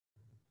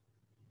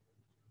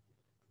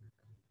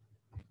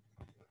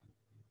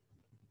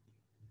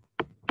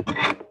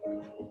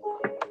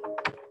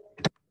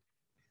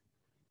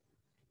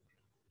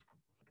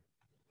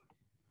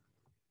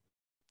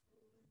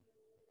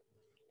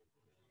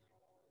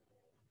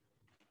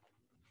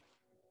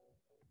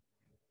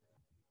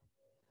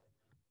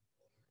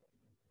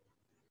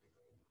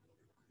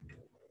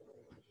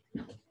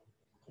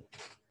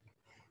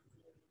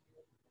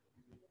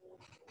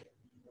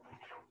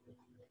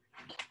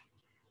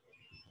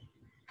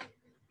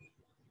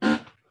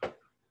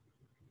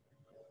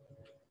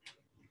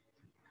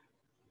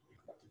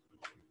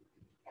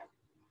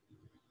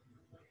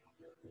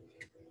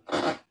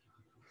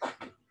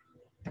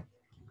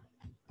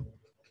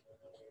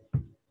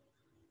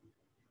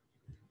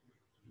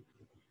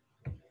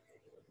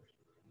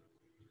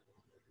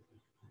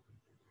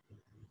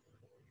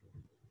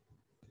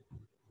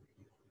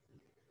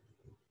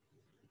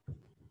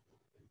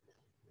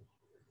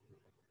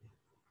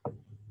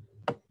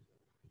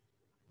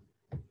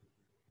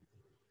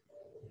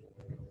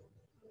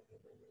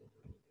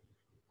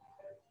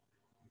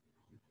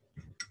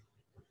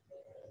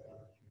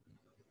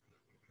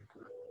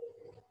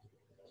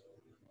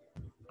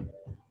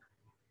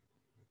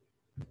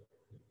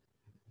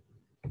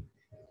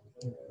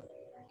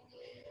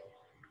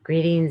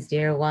Greetings,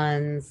 dear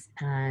ones,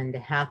 and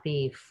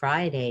happy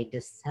Friday,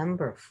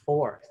 December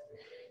 4th.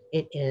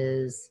 It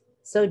is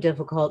so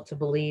difficult to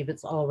believe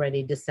it's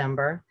already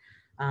December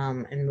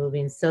and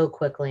moving so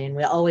quickly. And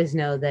we always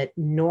know that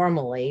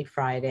normally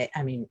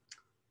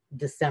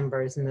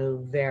Decembers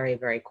move very,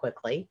 very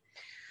quickly.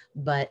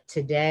 But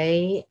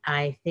today,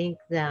 I think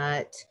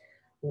that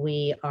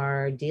we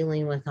are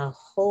dealing with a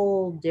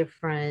whole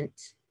different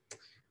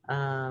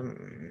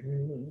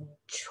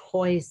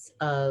choice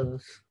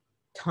of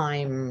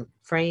time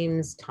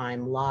frames,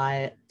 time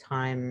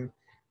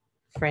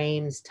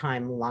frames,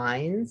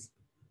 timelines.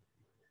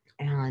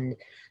 And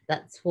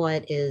that's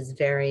what is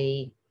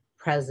very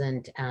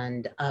present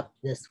and up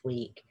this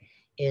week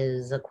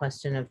is a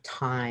question of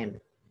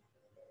time.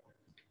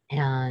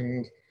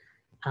 And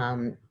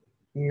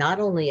not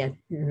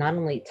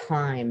only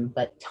time,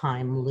 but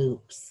time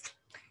loops.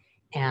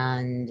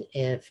 And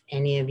if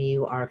any of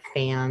you are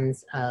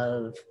fans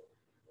of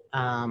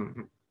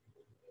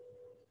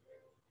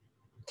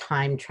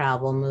time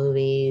travel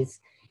movies,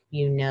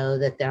 you know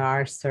that there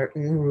are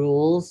certain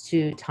rules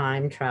to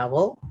time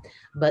travel,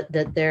 but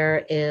that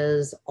there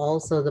is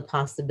also the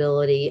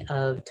possibility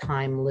of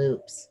time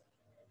loops.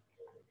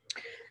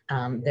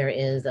 There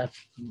is an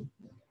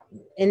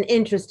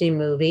interesting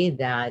movie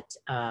that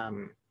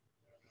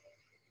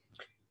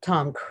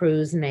Tom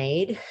Cruise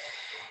made,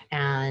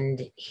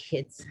 and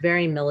it's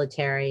very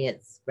military,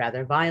 it's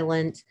rather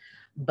violent,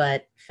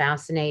 but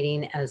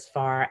fascinating as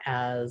far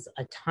as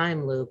a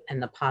time loop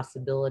and the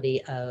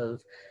possibility of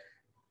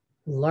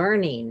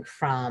learning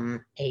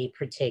from a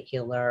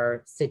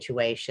particular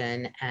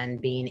situation and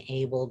being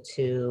able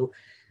to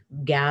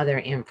gather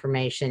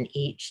information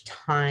each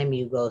time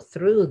you go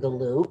through the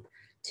loop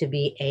to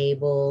be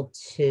able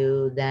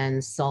to then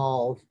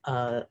solve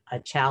a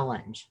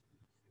challenge.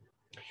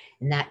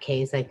 In that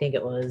case, I think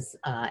it was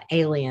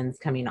aliens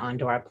coming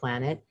onto our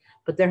planet,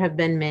 but there have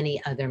been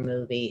many other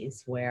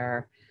movies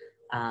where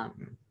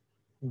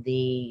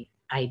the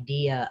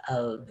idea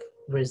of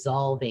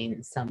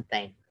resolving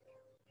something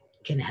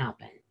can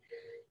happen.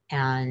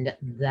 And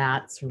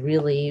that's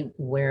really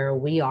where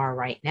we are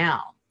right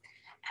now.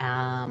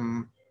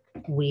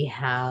 We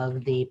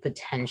have the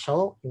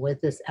potential with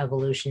this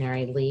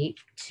evolutionary leap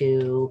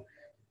to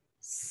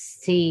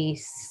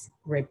cease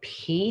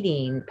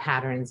repeating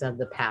patterns of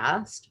the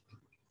past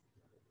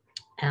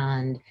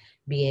and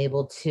be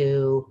able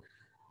to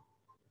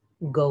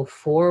go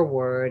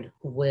forward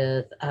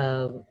with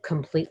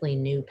completely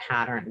new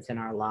patterns in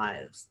our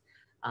lives,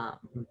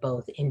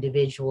 both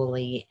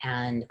individually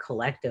and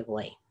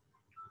collectively.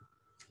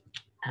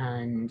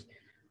 And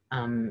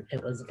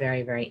it was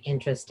very, very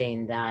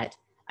interesting that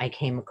I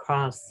came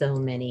across so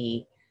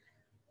many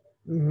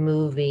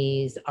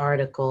movies,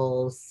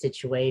 articles,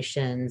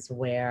 situations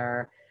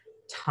where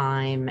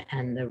time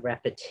and the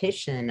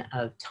repetition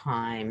of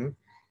time,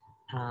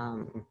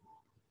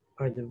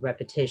 or the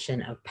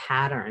repetition of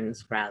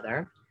patterns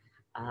rather,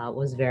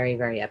 was very,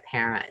 very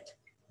apparent.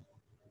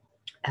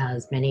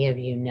 As many of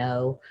you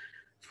know,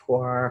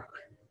 for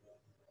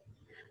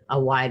a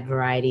wide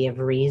variety of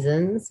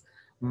reasons,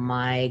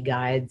 my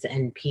guides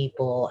and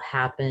people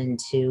happen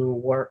to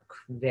work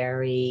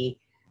very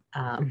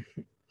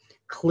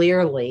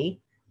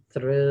clearly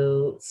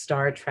through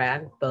Star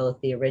Trek, both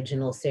the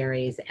original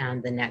series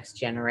and the Next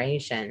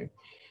Generation.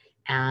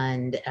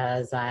 And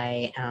as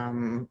I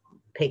am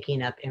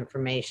picking up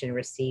information,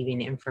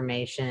 receiving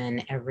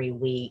information every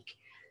week,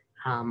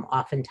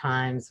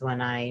 oftentimes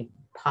when I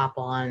pop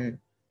on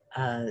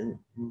a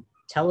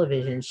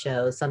television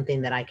show,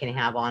 something that I can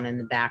have on in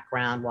the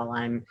background while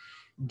I'm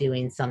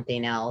doing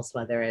something else,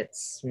 whether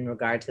it's in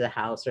regard to the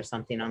house or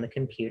something on the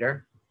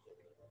computer,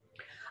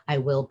 I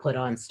will put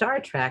on Star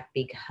Trek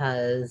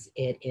because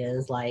it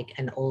is like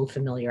an old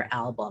familiar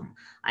album.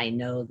 I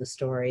know the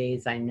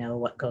stories, I know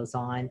what goes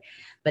on.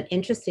 But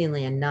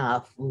interestingly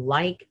enough,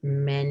 like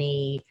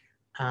many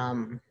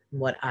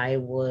what I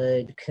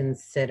would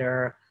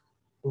consider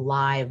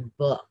live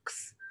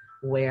books,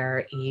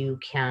 where you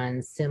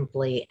can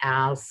simply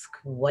ask,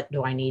 what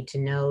do I need to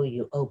know?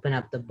 You open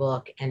up the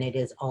book and it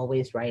is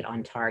always right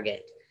on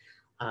target.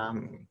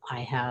 I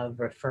have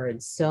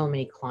referred so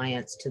many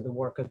clients to the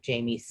work of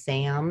Jamie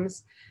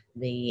Sams,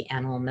 the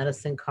animal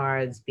medicine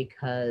cards,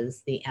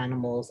 because the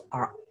animals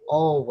are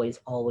always,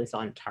 always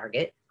on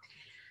target.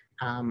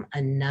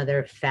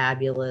 Another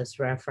fabulous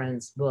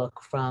reference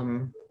book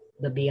from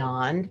the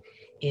beyond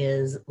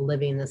is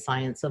Living the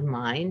Science of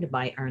Mind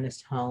by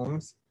Ernest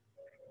Holmes.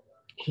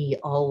 He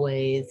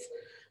always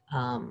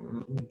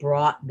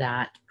brought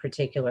that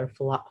particular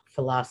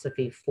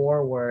philosophy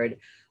forward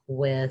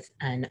with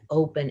an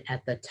open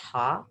at the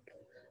top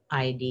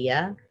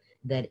idea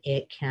that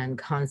it can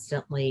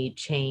constantly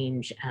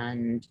change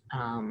and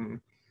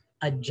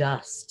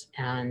adjust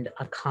and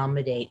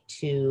accommodate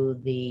to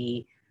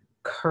the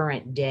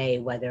current day,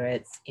 whether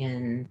it's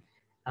in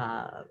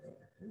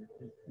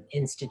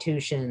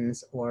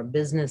institutions or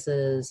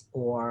businesses,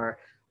 or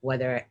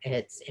whether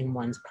it's in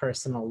one's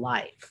personal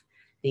life.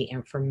 The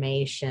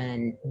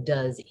information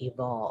does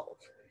evolve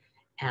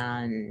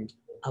and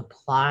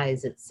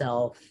applies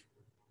itself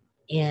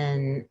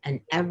in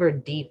an ever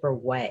deeper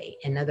way.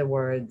 In other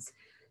words,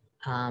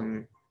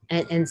 um,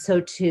 and so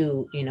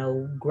too, you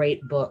know,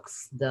 great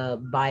books,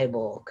 the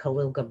Bible,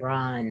 Khalil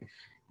Gibran,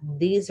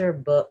 these are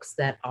books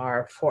that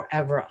are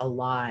forever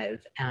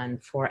alive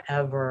and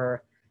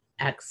forever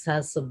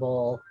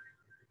accessible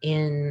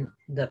in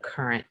the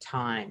current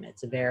time.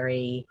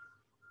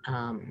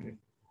 Um,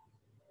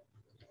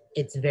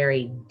 it's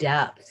very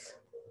depth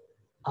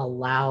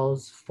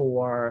allows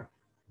for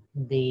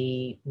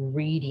the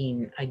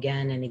reading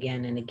again and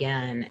again and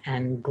again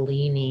and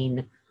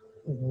gleaning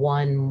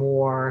one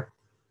more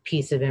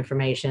piece of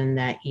information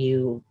that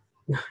you,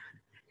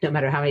 no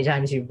matter how many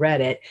times you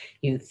read it,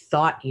 you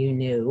thought you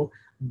knew.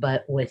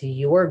 But with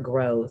your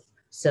growth,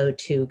 so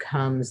too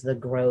comes the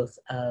growth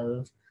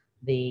of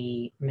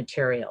the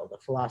material, the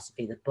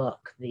philosophy, the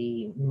book,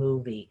 the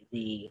movie,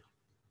 the,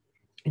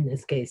 in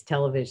this case,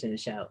 television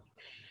show.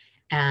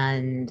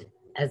 And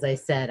as I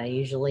said, I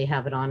usually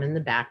have it on in the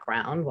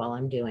background while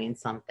I'm doing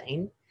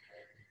something,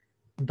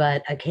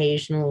 but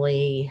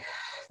occasionally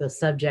the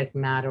subject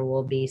matter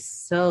will be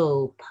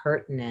so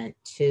pertinent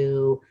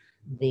to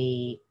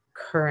the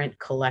current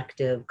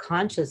collective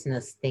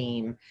consciousness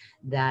theme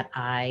that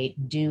I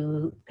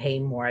do pay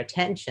more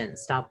attention,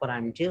 stop what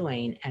I'm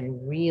doing,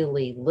 and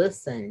really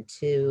listen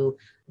to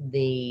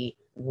the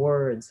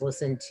words,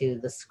 listen to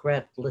the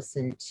script,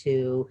 listen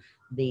to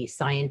the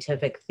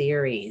scientific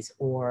theories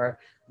or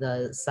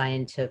the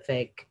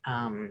scientific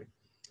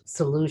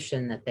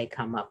solution that they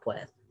come up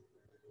with.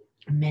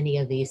 Many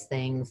of these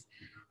things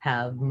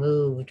have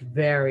moved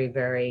very,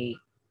 very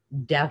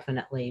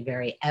definitely,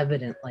 very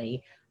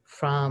evidently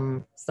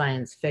from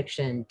science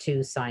fiction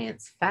to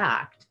science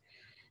fact.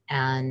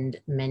 And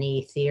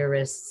many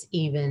theorists,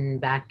 even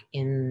back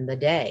in the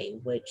day,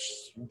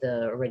 which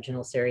the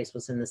original series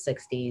was in the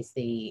 60s,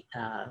 the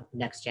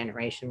next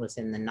generation was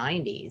in the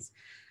 90s,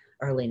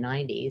 early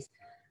 90s,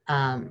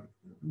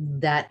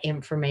 that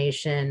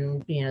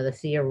information, you know, the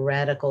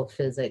theoretical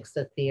physics,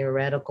 the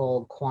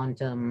theoretical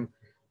quantum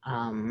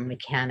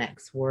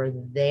mechanics were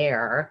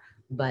there,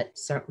 but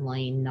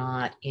certainly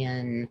not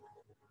in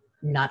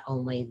not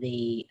only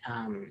the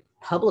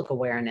public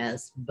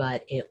awareness,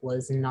 but it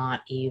was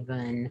not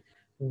even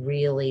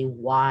really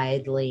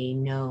widely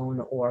known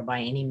or by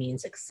any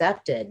means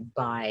accepted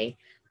by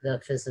the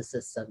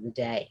physicists of the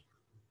day.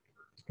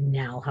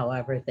 Now,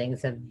 however,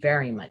 things have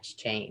very much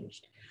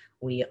changed.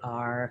 We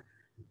are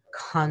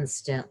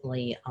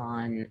constantly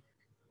on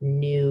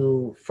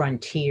new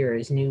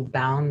frontiers, new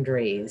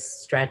boundaries,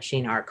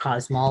 stretching our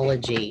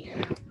cosmology,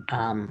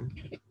 um,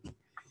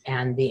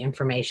 and the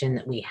information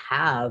that we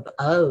have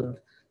of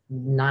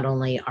not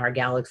only our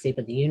galaxy,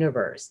 but the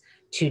universe.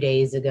 2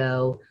 days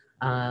ago,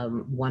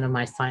 one of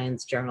my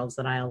science journals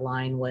that I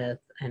align with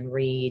and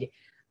read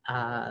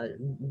uh,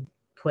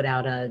 put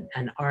out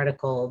an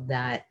article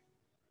that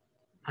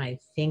I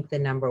think the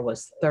number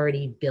was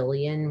 30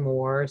 billion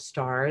more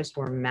stars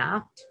were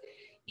mapped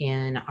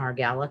in our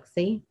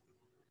galaxy.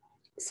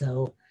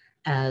 So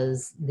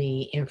as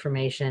the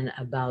information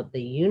about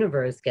the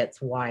universe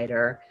gets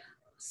wider,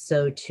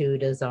 so too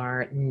does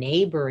our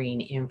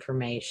neighboring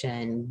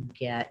information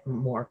get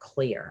more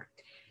clear.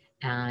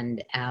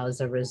 And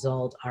as a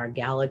result, our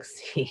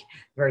galaxy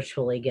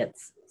virtually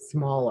gets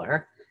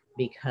smaller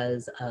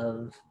because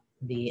of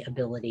the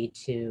ability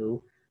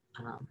to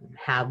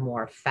have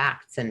more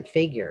facts and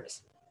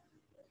figures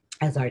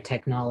as our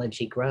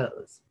technology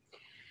grows.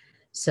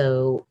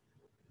 So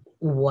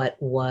what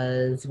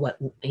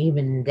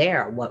even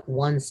there, what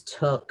once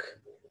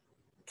took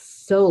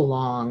so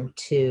long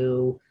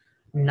to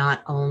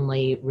not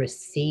only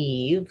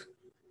receive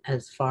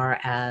as far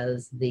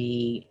as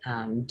the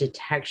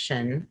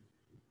detection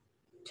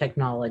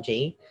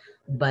technology,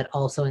 but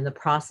also in the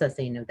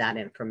processing of that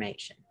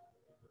information.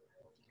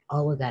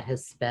 All of that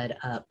has sped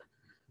up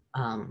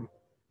um,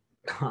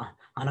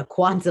 on a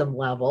quantum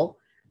level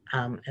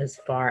as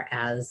far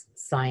as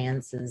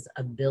science's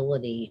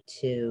ability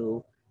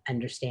to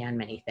understand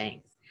many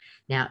things.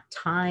 Now,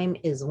 time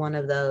is one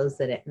of those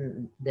that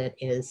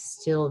is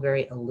still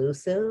very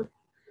elusive,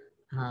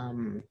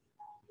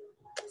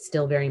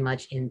 still very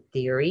much in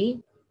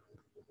theory,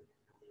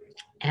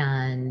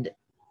 and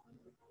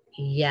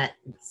yet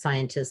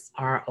scientists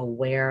are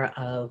aware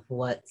of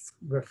what's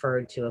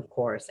referred to, of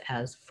course,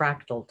 as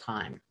fractal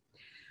time.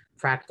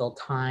 Fractal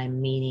time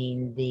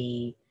meaning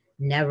the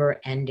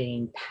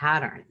never-ending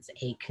patterns,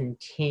 a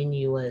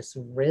continuous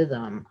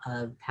rhythm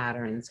of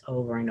patterns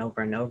over and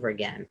over and over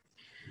again.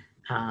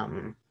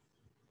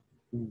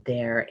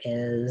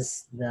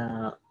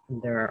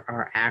 There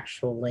are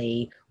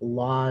actually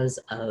laws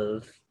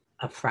of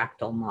a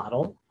fractal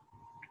model,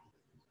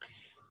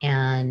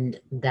 and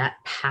that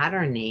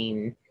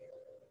patterning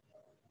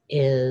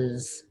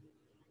is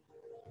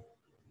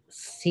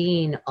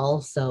seen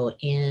also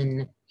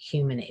in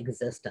human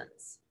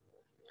existence.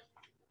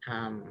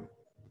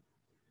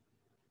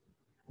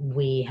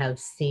 We have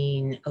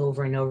seen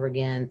over and over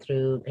again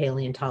through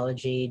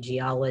paleontology,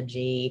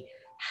 geology,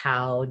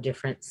 how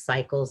different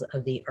cycles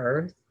of the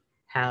earth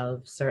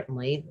have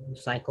certainly,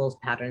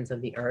 patterns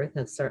of the earth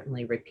have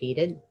certainly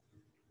repeated.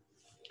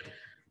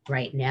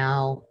 Right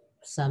now,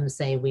 some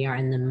say we are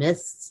in the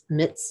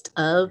midst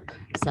of,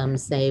 some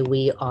say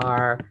we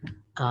are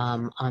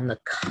on the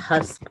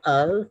cusp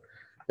of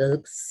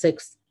the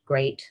sixth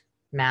great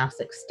mass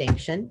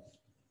extinction.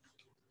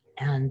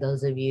 And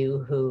those of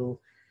you who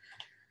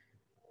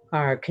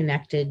are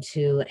connected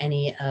to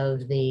any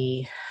of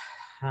the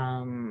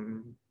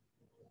um,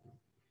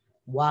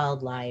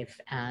 wildlife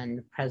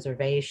and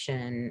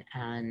preservation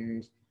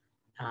and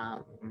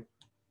um,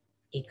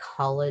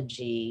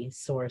 ecology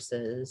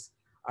sources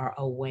are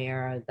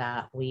aware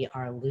that we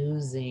are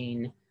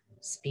losing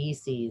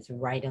species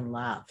right and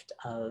left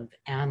of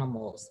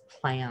animals,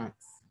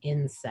 plants,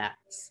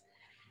 insects,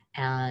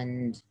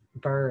 and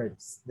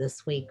birds.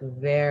 This week,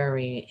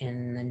 very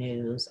in the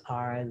news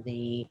are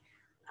the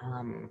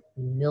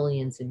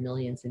millions and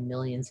millions and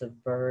millions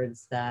of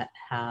birds that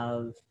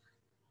have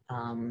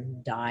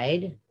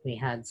died. We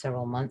had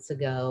several months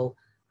ago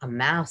a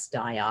mass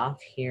die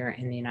off here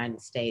in the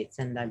United States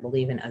and I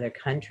believe in other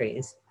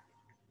countries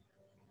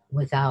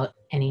without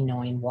any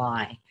knowing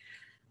why.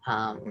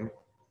 Um,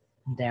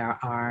 there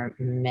are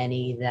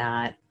many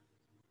that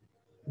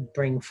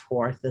bring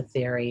forth the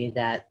theory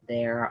that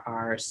there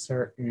are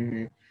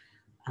certain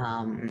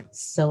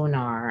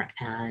sonar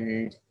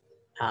and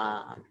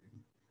um,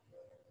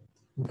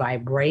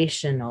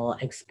 vibrational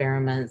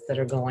experiments that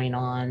are going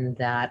on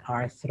that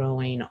are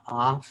throwing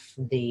off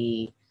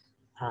the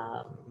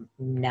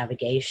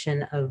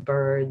navigation of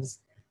birds,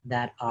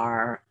 that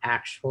are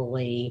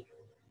actually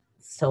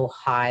so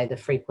high the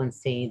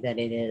frequency that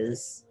it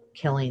is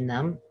killing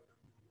them.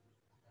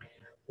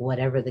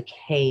 Whatever the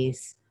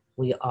case,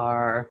 we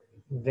are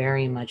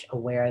very much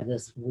aware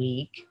this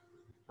week.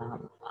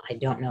 I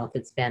don't know if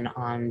it's been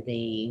on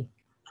the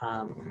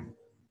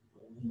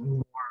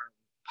more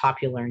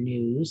popular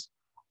news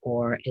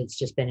or it's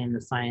just been in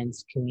the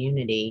science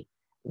community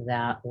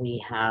that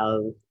we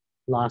have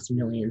lost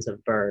millions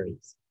of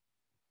birds.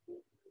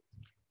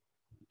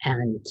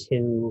 And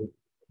to,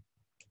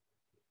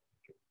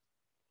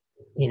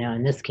 you know,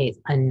 in this case,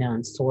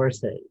 unknown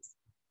sources,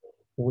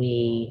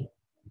 we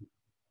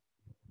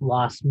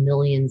lost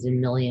millions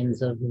and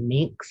millions of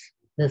minks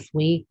this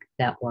week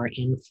that were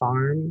in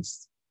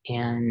farms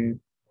in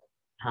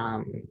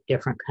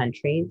different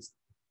countries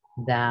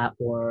that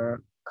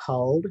were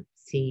culled,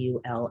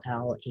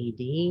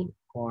 C-U-L-L-E-D,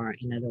 or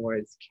in other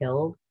words,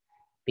 killed,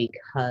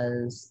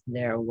 because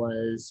there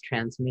was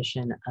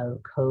transmission of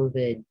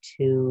COVID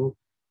to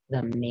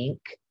the mink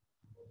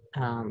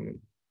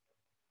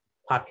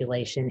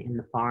population in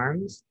the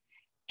farms.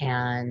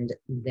 And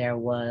there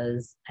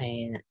was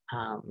a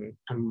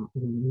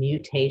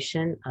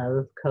mutation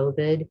of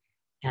COVID,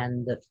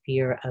 and the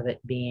fear of it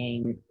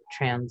being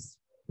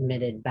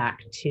transmitted back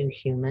to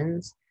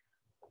humans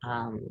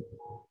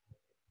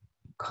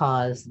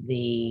caused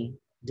the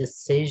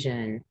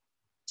decision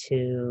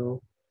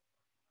to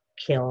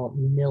kill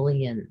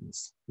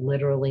millions,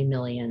 literally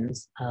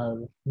millions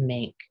of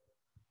mink.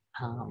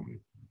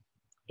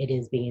 It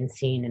is being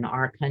seen in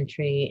our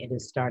country. It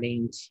is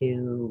starting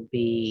to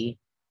be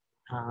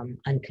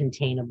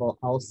uncontainable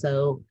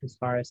also as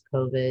far as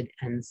COVID.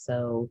 And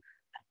so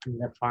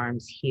the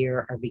farms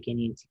here are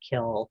beginning to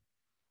kill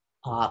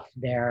off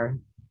their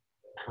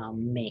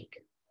mink.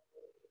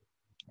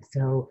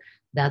 So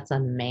that's a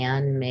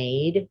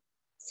man-made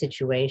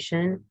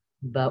situation,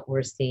 but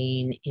we're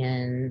seeing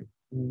in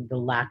the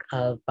lack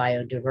of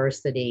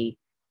biodiversity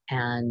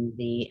and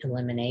the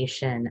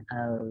elimination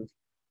of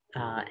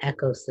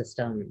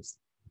ecosystems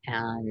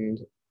and,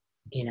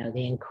 you know,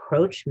 the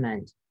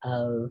encroachment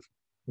of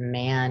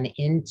man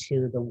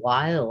into the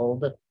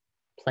wild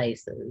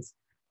places,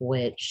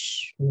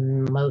 which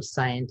most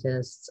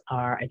scientists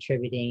are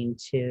attributing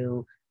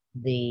to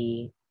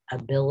the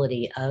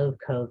ability of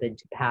COVID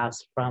to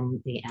pass from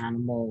the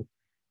animal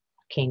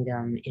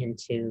kingdom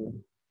into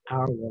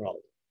our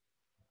world.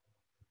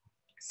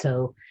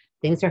 So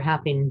things are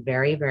happening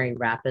very, very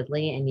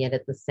rapidly, and yet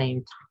at the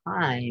same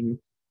time,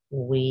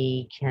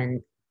 we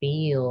can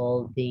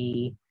feel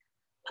the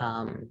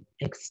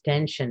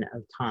extension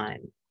of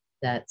time,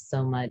 that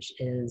so much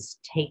is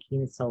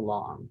taking so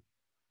long.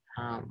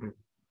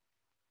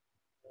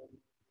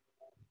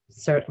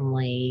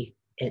 Certainly,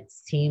 it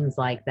seems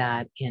like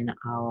that in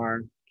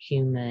our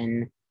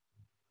human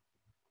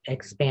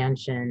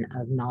expansion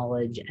of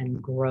knowledge and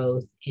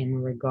growth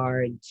in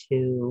regard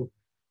to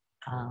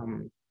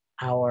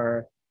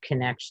our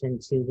connection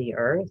to the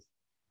earth,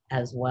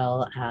 as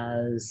well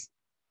as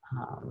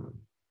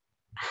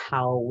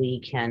how we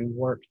can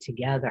work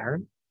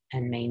together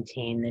and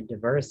maintain the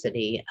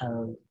diversity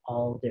of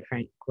all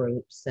different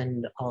groups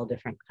and all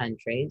different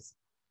countries.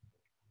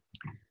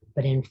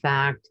 But in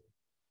fact,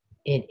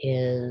 it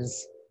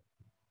is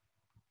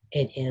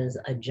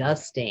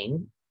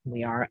adjusting.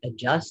 We are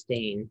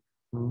adjusting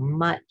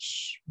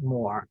much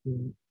more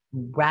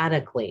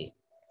radically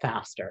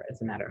faster,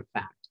 as a matter of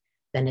fact,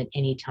 than at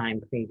any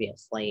time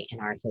previously in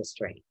our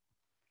history.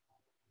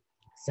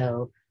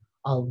 So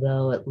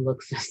although it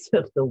looks as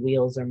if the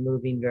wheels are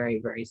moving very,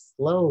 very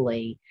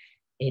slowly,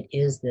 it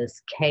is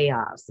this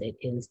chaos, it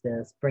is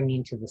this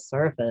bringing to the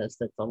surface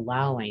that's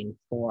allowing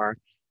for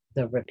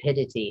the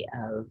rapidity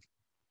of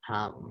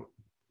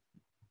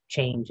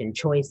change and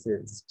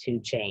choices to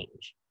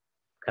change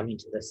coming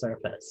to the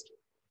surface.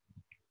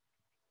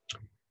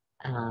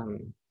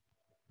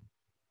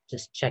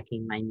 Just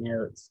checking my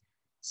notes.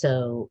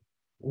 So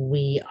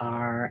we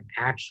are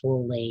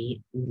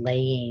actually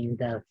laying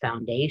the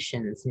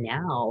foundations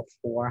now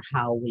for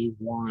how we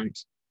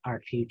want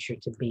our future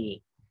to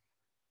be,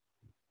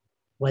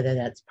 whether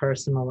that's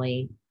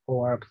personally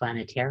or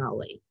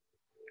planetarily.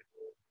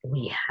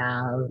 We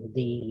have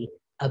the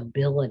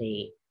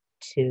ability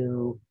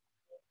to,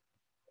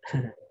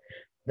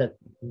 the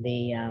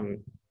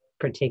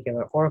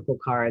particular oracle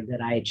card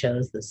that I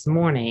chose this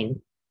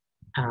morning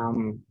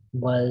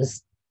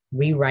was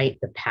rewrite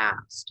the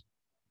past.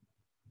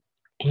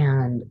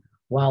 And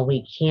while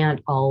we can't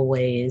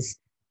always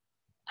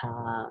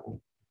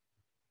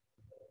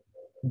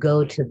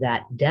go to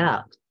that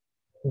depth,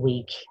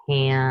 we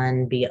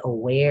can be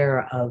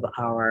aware of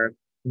our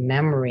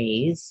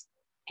memories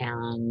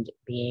and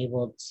be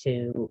able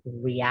to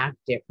react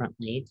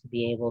differently, to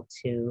be able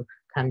to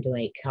come to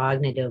a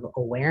cognitive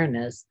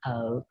awareness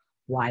of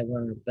why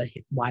we're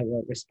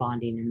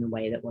responding in the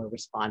way that we're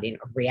responding,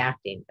 or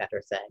reacting,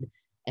 better said,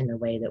 in the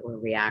way that we're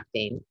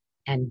reacting,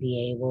 and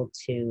be able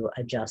to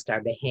adjust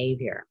our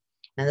behavior.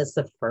 Now, that's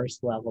the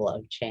first level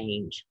of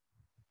change.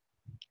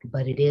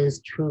 But it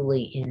is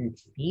truly in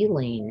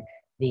feeling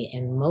the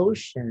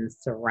emotions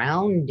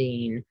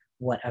surrounding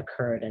what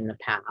occurred in the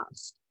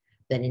past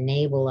that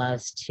enable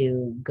us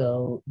to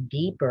go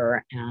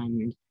deeper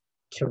and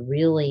to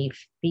really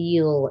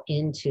feel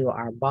into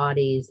our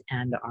bodies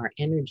and our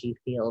energy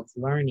fields,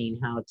 learning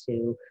how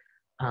to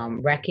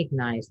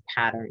recognize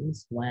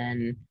patterns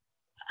when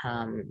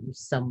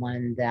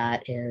someone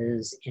that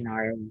is in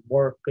our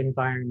work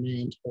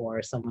environment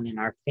or someone in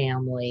our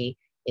family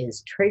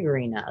is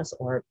triggering us,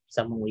 or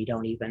someone we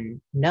don't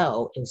even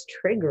know is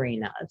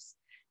triggering us,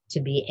 to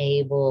be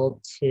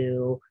able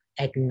to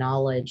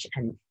acknowledge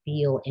and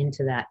feel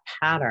into that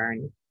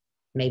pattern,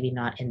 maybe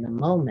not in the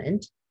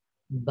moment,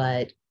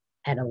 but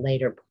at a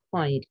later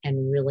point,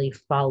 and really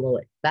follow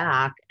it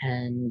back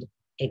and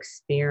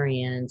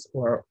experience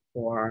or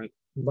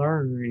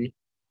learn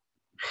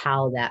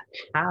how that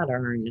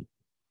pattern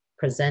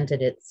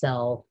presented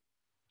itself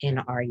in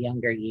our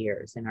younger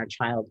years, in our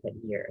childhood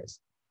years.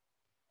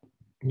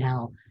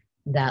 Now,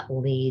 that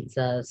leads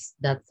us,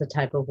 that's the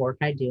type of work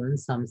I do in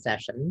some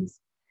sessions.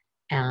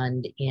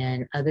 And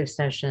in other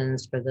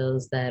sessions, for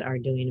those that are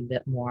doing a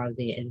bit more of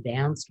the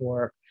advanced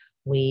work,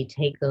 we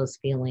take those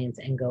feelings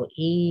and go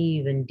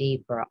even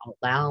deeper,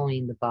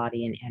 allowing the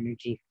body and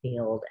energy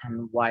field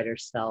and wider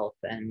self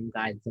and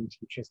guides and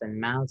teachers and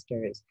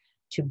masters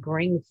to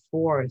bring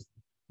forth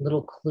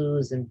little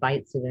clues and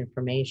bites of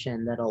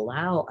information that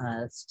allow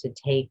us to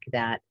take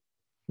that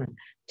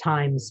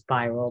time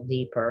spiral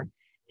deeper.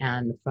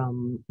 And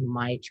from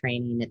my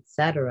training,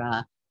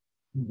 etc.,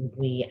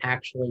 we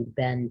actually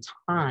bend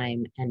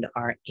time and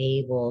are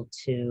able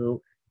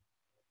to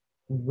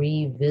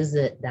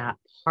revisit that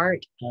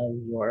part of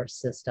your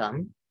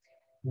system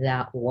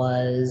that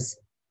was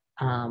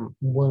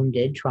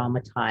wounded,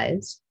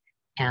 traumatized,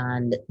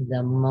 and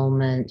the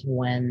moment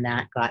when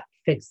that got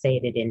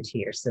fixated into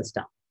your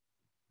system.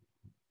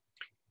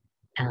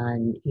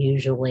 And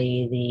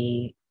usually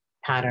the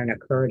pattern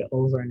occurred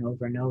over and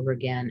over and over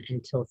again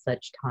until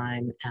such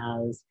time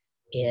as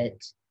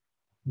it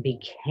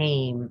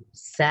became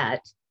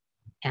set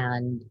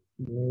and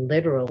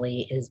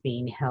literally is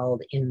being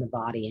held in the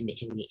body and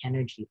in the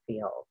energy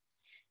field.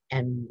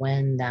 And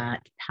when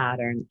that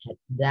pattern at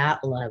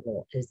that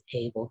level is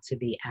able to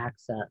be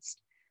accessed,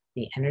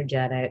 the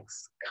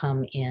energetics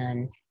come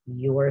in,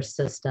 your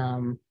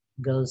system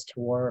goes to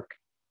work,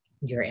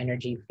 your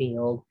energy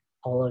field,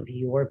 all of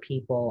your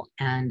people,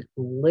 and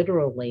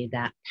literally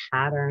that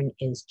pattern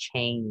is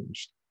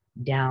changed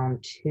down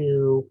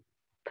to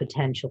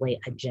potentially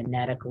a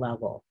genetic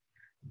level.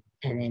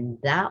 And in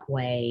that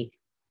way,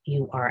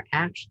 you are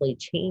actually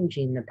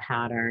changing the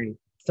pattern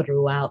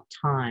throughout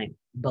time,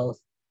 both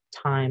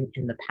time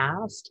in the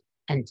past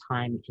and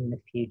time in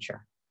the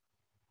future.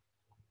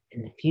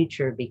 In the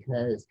future,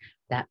 because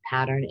that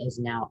pattern is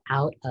now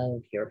out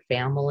of your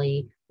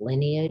family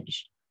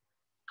lineage.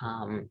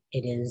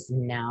 It is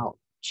now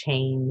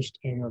changed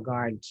in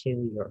regard to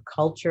your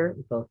culture,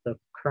 both the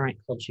current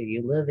culture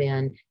you live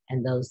in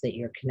and those that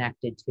you're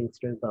connected to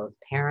through both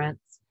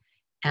parents,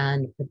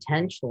 and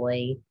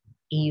potentially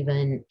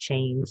even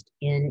changed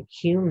in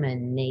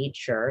human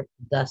nature,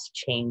 thus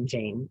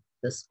changing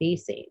the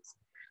species.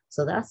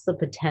 So that's the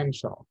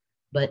potential.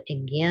 But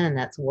again,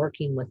 that's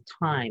working with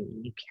time.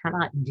 You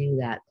cannot do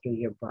that through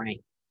your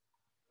brain.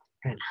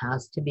 It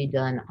has to be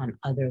done on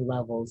other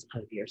levels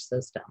of your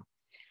system.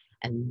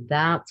 And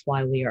that's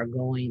why we are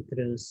going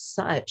through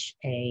such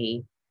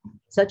an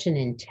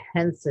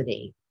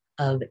intensity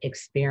of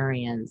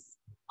experience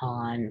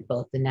on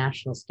both the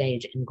national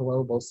stage and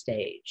global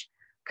stage,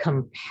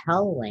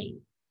 compelling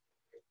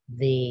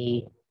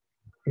the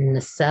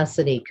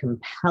necessity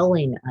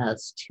compelling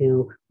us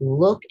to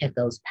look at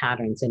those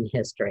patterns in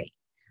history,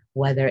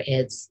 whether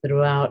it's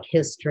throughout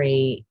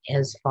history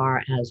as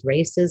far as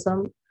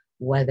racism,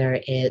 whether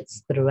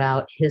it's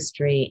throughout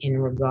history in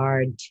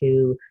regard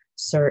to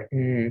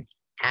certain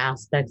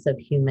aspects of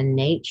human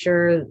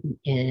nature,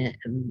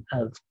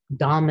 of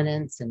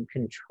dominance and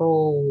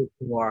control,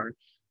 or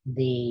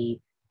the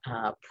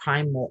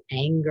primal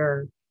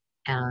anger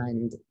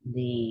and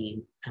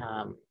the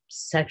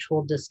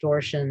sexual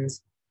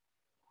distortions,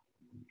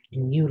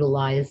 and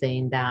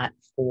utilizing that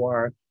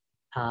for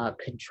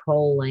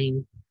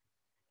controlling.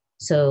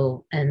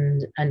 So,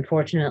 and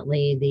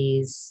unfortunately,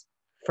 these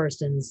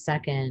first and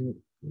second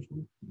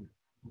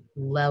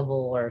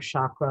level or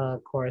chakra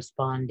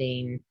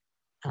corresponding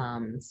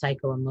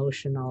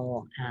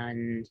psycho-emotional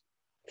and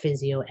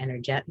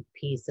physio-energetic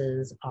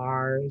pieces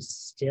are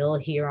still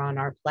here on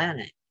our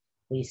planet.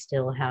 We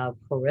still have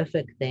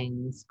horrific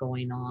things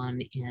going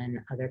on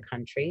in other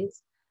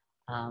countries.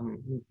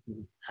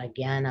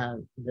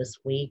 Again, this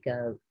week,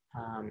 a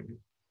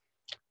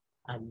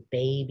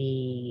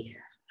baby,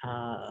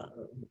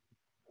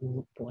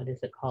 what is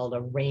it called?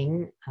 A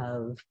ring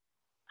of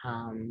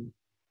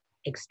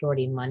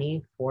extorting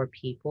money for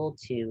people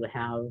to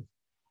have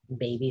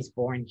babies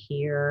born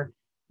here.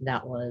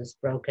 That was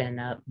broken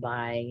up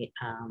by,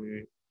 I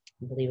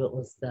believe it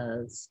was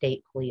the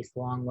state police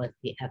along with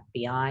the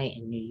FBI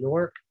in New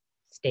York,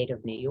 state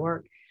of New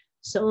York.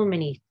 So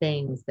many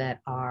things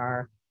that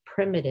are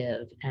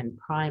primitive and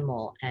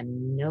primal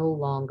and no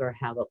longer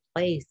have a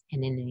place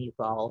in an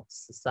evolved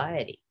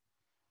society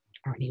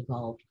or an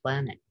evolved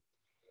planet.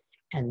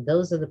 And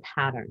those are the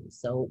patterns.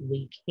 So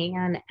we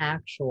can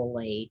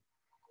actually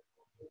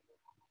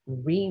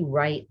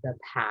rewrite the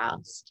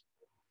past,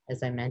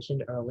 as I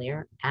mentioned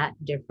earlier, at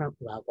different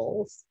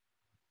levels,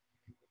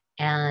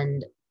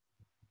 and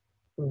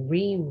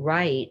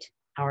rewrite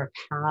our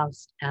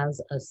past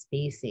as a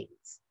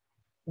species.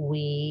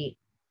 We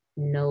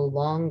no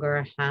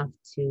longer have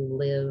to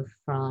live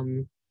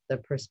from the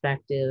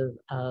perspective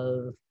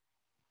of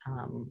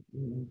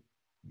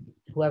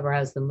whoever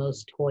has the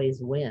most toys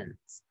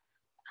wins.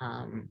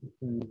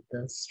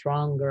 The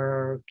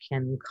stronger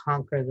can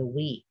conquer the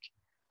weak.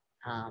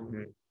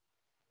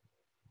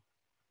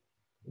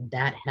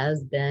 That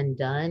has been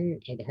done.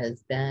 It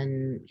has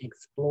been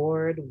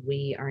explored.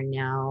 We are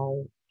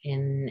now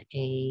in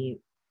a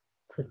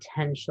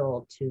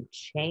potential to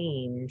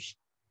change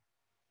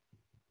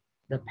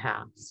the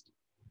past,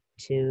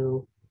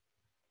 to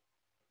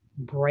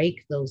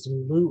break those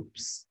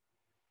loops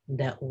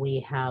that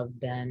we have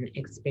been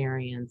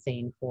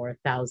experiencing for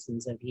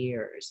thousands of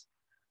years.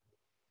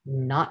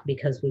 Not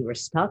because we were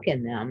stuck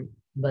in them,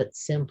 but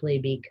simply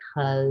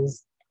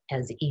because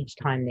as each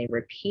time they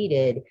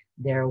repeated,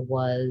 there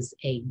was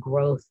a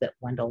growth that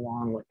went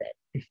along with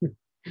it.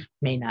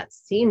 May not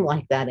seem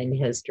like that in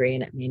history,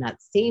 and it may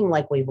not seem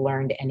like we've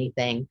learned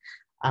anything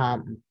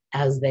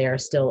as they are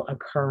still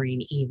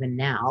occurring even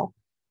now,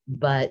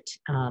 but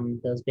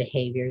those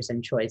behaviors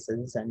and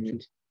choices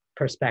and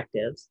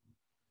perspectives.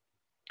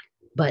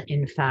 But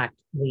in fact,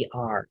 we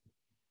are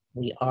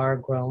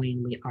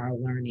growing, we are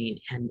learning,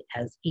 and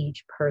as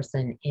each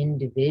person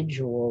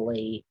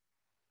individually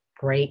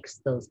breaks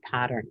those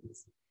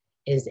patterns,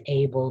 is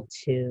able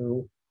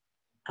to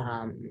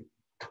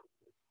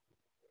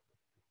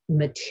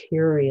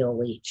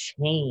materially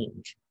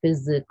change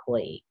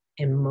physically,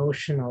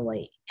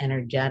 emotionally,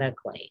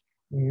 energetically,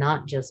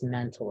 not just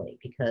mentally,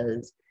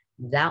 because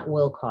that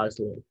will cause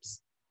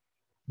loops.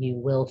 You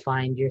will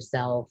find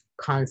yourself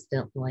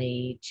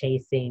constantly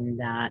chasing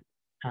that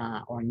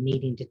or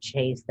needing to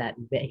chase that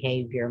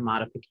behavior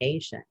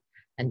modification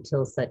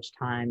until such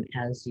time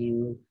as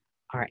you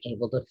are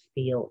able to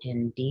feel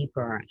in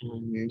deeper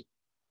and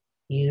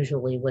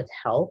usually with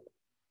help,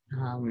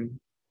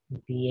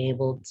 be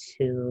able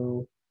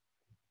to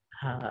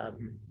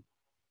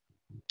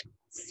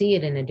see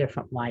it in a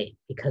different light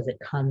because it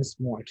comes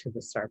more to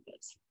the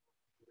surface.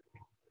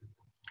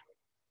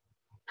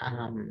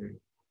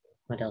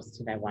 What else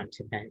did I want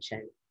to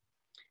mention?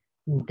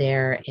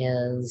 There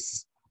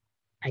is,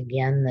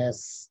 again,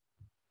 this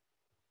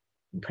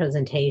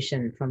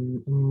presentation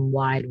from a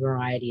wide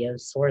variety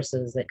of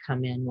sources that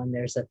come in when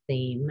there's a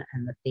theme.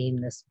 And the theme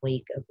this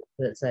week,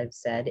 as I've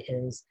said,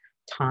 is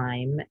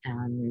time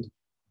and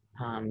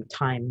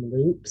time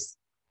loops.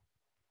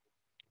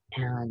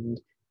 And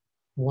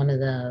one of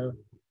the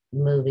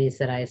movies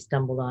that I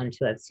stumbled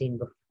onto, I've seen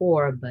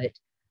before, but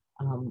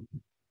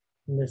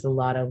there's a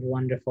lot of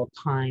wonderful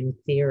time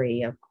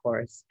theory, of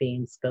course,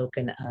 being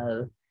spoken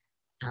of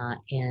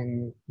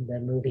in the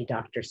movie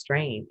Doctor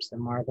Strange, the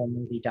Marvel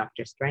movie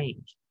Doctor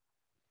Strange.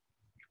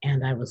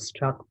 And I was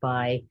struck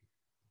by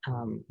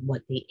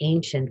what the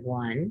Ancient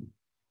One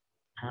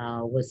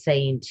was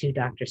saying to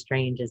Doctor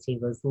Strange as he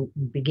was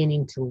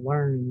beginning to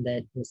learn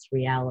that this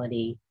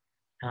reality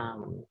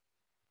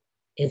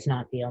is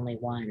not the only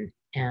one.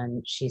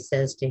 And she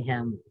says to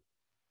him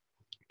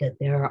that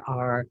there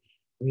are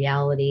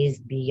realities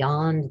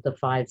beyond the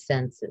five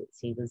senses.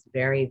 He was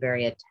very,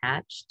 very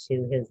attached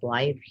to his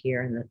life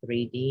here in the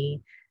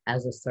 3D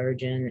as a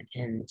surgeon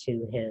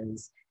into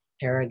his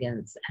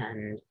arrogance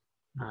and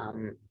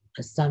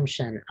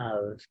assumption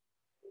of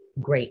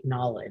great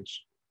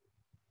knowledge.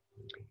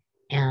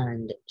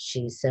 And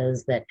she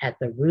says that at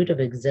the root of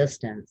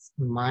existence,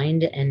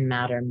 mind and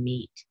matter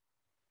meet.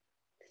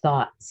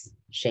 Thoughts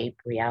shape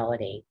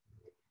reality.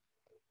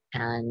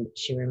 And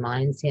she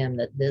reminds him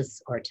that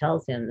this, or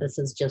tells him, this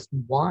is just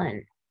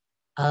one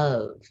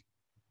of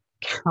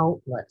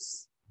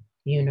countless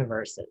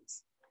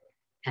universes.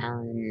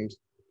 And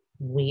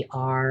we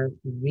are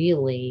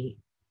really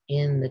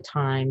in the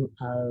time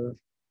of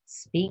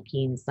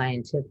speaking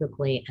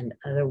scientifically and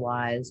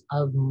otherwise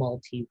of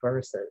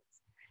multiverses.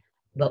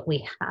 But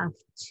we have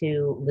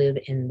to live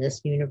in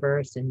this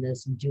universe, in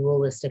this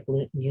dualistic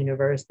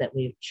universe that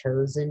we've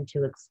chosen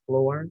to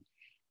explore.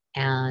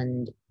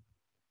 And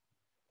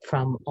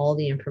from all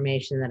the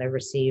information that I've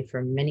received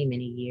for many,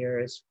 many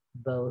years,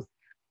 both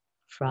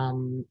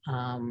from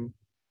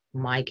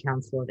my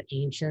Council of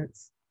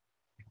Ancients,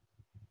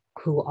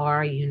 who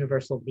are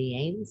universal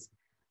beings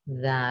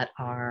that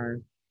are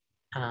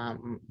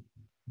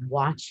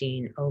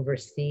watching,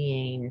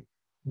 overseeing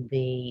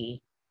the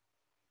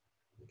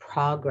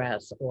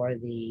progress or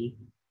the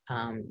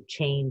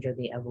change or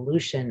the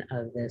evolution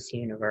of this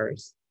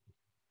universe,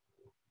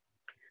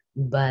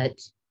 but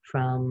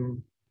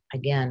from,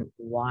 again,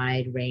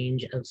 wide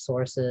range of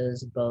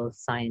sources, both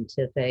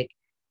scientific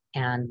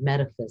and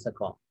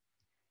metaphysical,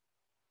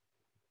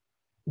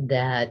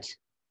 that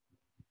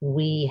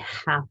we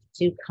have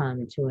to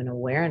come to an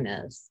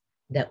awareness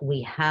that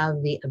we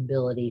have the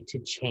ability to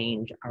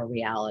change our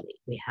reality.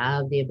 We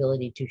have the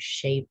ability to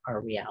shape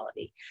our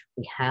reality.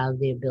 We have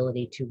the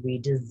ability to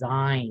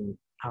redesign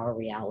our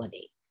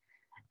reality.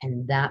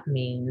 And that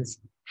means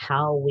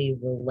how we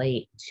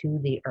relate to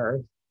the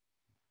earth,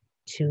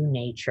 to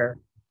nature,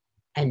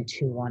 and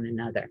to one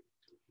another.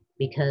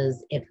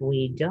 Because if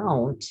we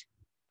don't,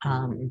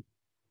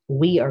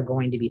 we are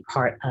going to be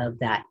part of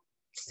that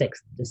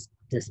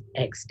this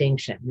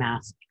extinction,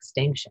 mass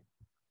extinction.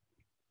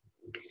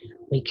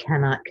 We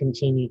cannot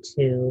continue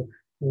to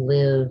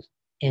live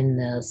in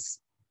this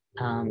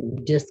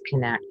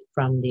disconnect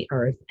from the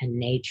earth and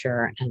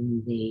nature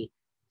and the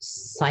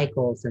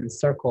cycles and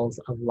circles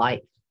of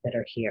life that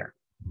are here.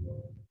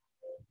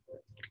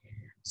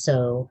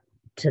 So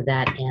to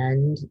that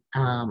end,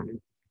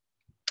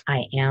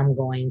 I am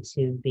going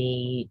to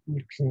be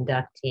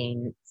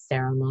conducting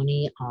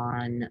ceremony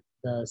on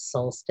the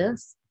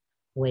solstice,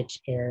 which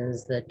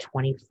is the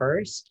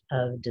 21st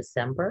of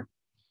December.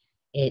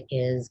 It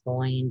is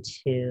going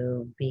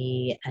to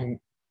be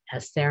a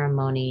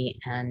ceremony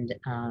and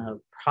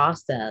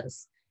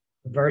process,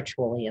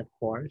 virtually, of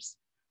course,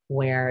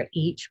 where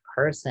each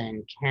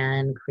person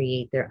can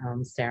create their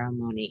own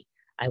ceremony.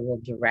 I will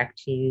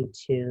direct you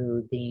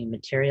to the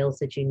materials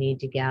that you need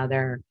to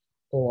gather,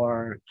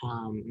 or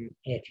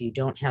if you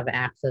don't have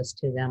access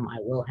to them, I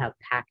will have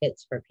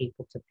packets for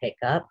people to pick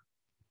up.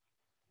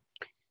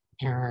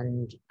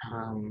 And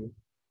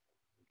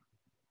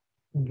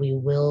we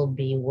will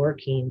be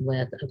working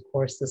with, of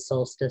course, the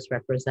solstice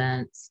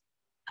represents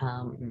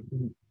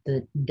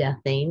the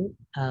deathing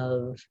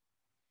of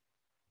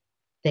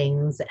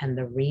things and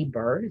the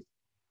rebirth.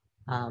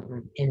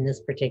 In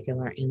this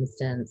particular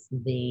instance,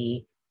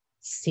 the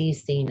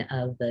ceasing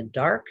of the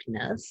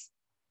darkness,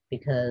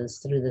 because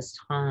through this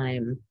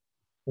time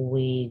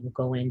we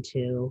go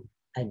into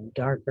a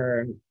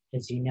darker,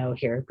 as you know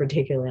here,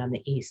 particularly on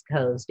the East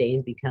Coast,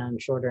 days become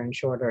shorter and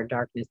shorter,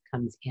 darkness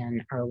comes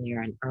in earlier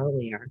and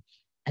earlier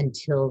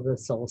until the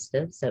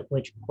solstice, at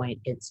which point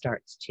it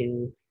starts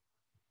to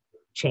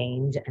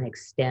change and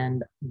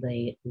extend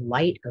the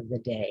light of the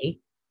day,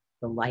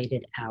 the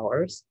lighted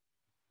hours,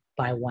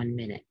 by 1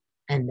 minute,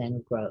 and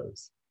then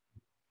grows.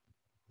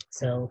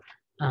 So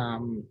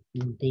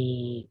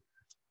the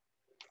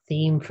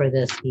theme for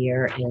this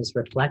year is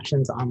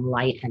Reflections on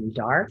Light and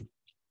Dark,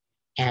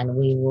 and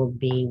we will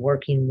be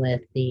working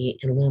with the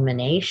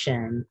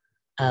illumination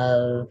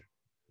of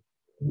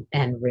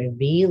and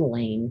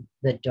revealing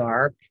the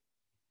dark,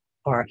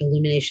 or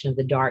illumination of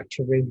the dark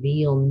to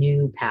reveal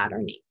new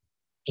patterning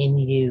in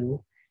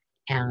you.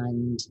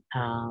 And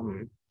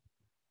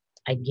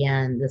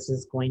again, this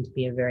is going to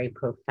be a very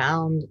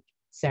profound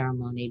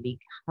ceremony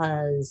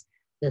because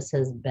this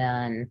has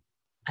been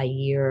a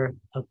year,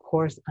 of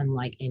course,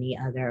 unlike any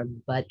other,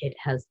 but it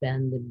has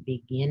been the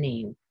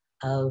beginning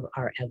of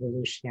our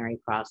evolutionary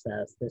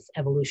process, this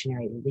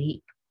evolutionary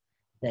leap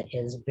that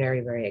is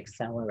very, very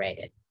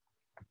accelerated.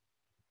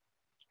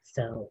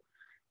 So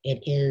it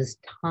is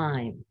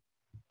time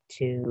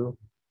to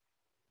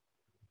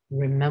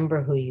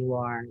remember who you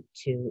are,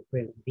 to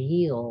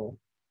reveal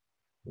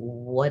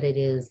what it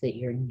is that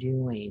you're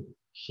doing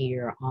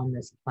here on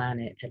this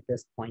planet at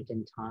this point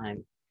in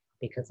time,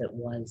 because it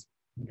was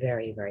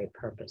very, very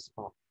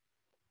purposeful.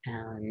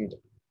 And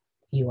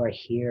you are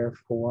here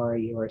for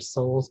your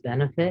soul's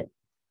benefit,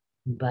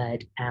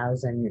 but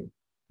as an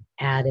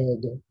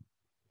added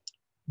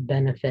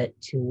benefit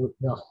to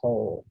the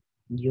whole.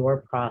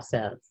 Your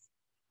process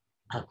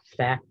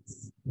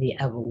affects the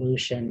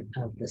evolution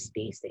of the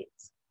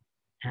species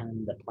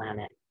and the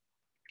planet.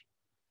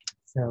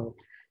 So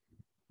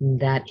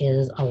that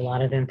is a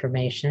lot of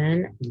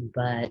information,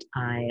 but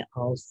I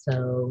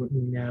also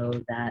know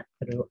that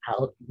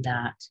throughout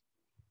that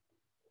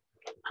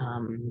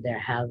there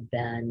have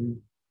been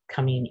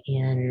coming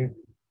in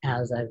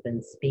as I've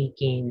been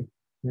speaking,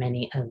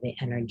 many of the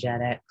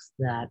energetics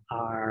that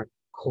are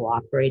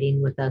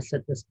cooperating with us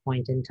at this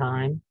point in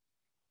time.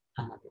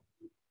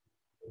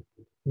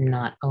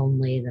 Not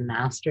only the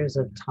masters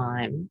of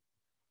time,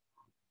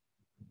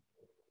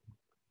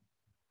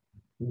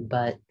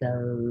 but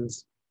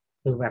those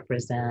who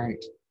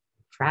represent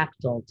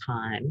fractal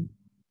time,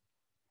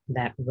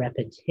 that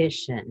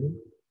repetition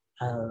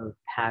of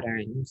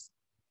patterns,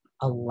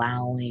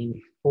 allowing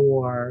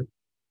for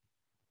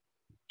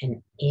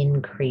an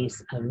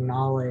increase of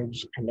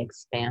knowledge and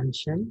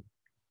expansion.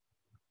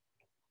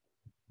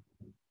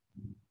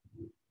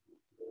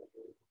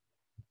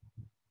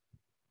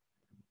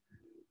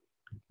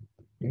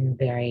 And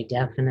very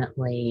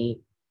definitely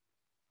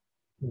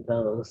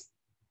both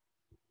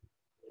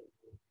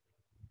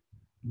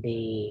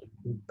the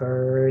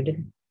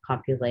bird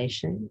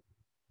population,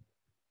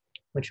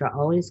 which are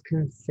always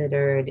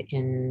considered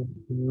in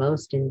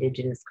most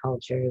indigenous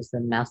cultures the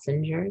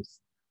messengers.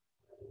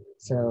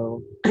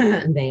 So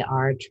they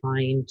are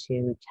trying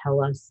to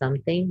tell us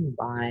something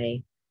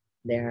by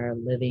their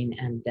living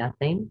and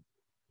deathing.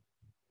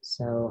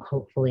 So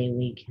hopefully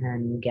we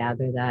can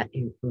gather that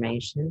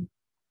information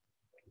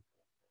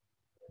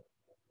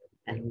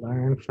and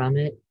learn from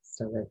it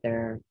so that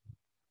their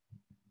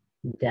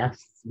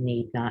deaths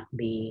need not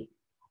be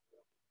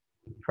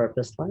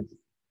purposeless.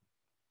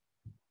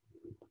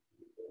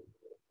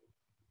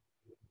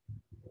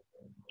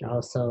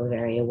 Also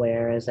very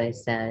aware, as I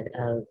said,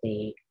 of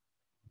the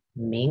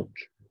mink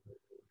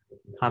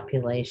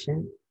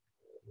population.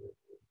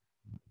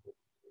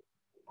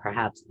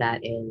 Perhaps that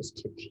is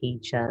to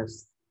teach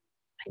us,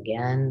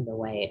 again, the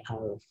way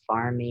of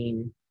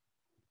farming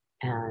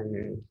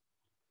and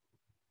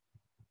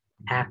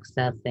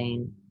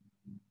accessing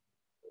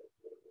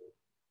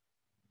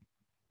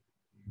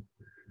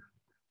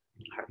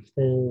our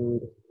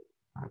food,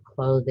 our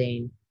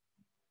clothing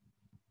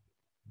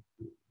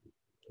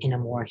in a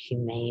more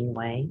humane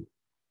way,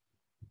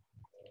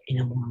 in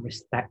a more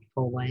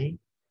respectful way.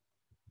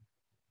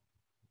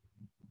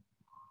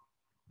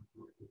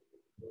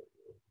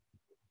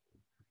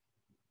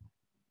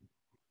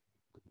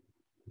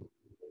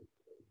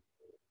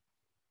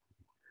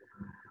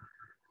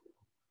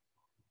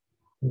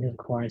 And of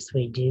course,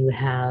 we do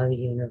have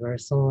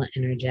universal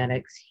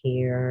energetics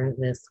here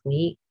this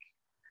week.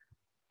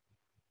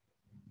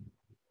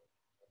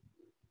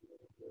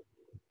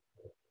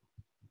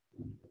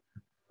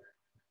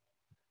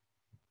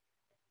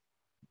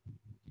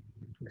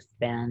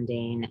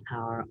 Expanding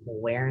our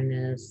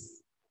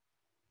awareness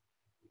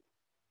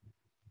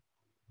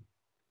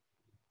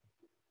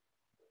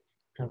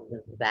of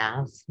the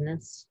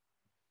vastness,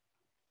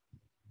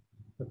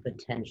 the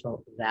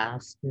potential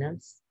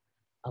vastness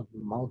of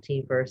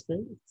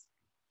multiverses.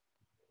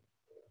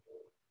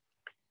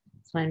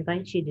 So I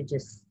invite you to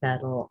just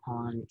settle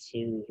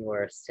onto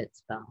your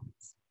sits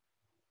bones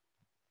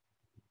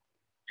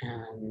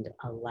and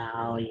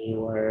allow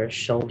your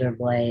shoulder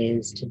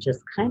blades to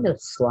just kind of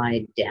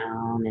slide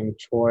down and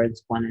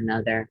towards one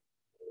another.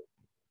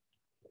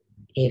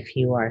 If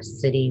you are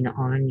sitting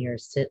on your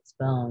sits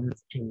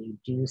bones and you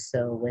do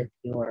so with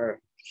your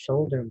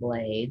shoulder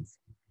blades,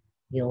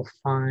 you'll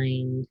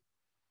find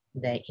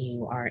that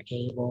you are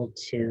able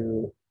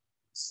to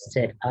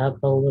sit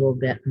up a little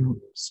bit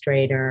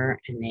straighter,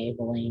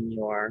 enabling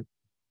your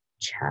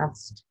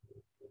chest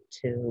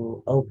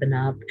to open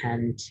up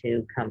and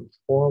to come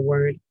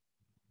forward,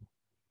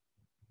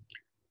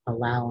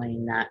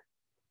 allowing that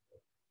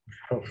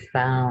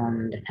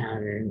profound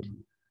and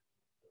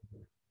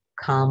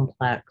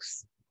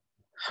complex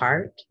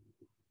heart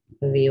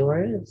of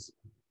yours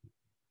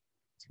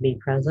to be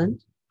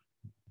present.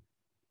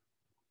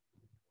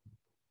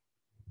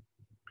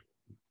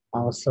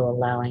 Also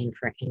allowing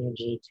for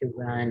energy to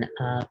run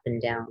up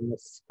and down the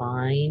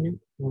spine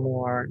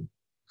more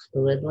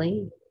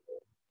fluidly.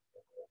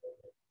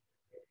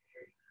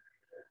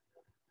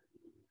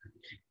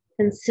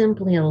 And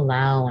simply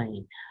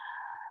allowing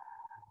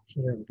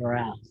your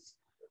breath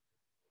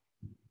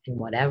in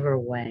whatever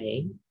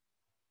way,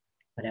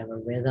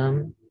 whatever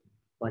rhythm,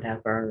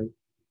 whatever,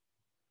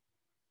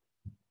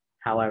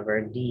 however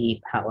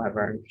deep,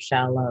 however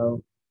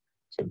shallow,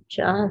 to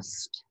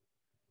just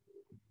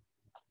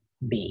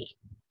be.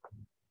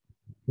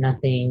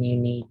 Nothing you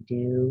need to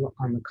do.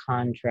 On the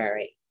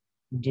contrary,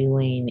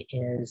 doing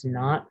is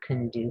not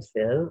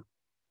conducive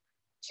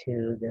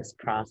to this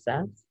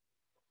process.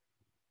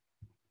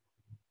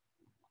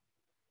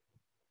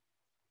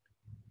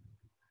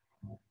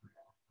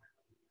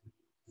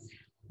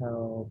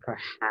 So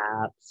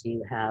perhaps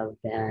you have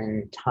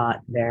been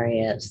taught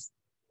various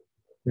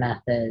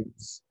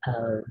methods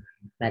of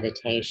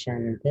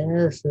meditation.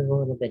 This is a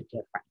little bit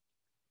different.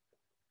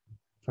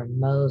 For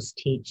most,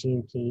 teach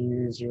you to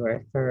use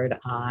your third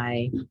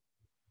eye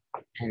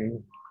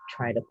and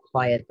try to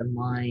quiet the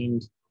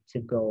mind to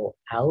go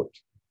out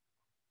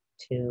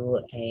to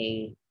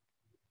a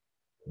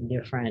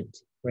different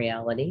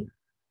reality.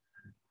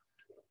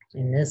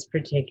 In this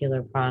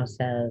particular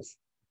process,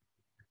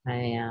 I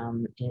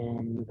am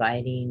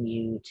inviting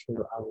you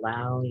to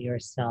allow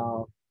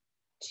yourself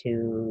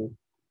to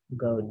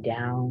go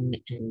down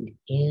and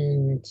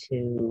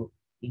into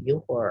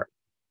your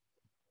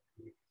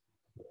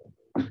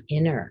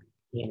inner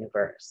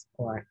universe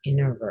or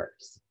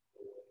innerverse.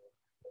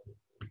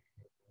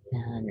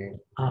 And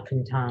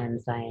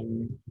oftentimes I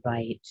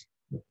invite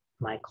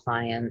my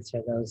clients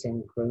or those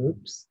in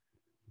groups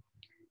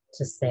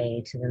to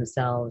say to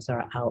themselves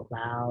or out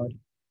loud,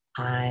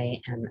 I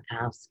am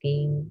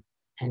asking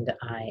and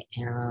I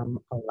am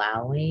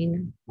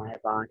allowing my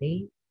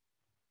body.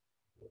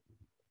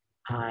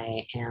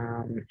 I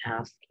am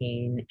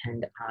asking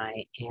and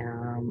I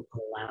am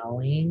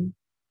allowing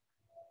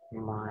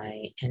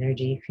my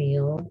energy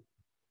field.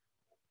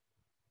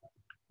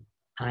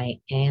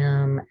 I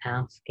am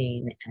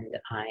asking and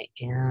I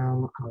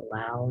am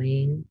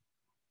allowing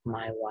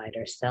my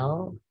wider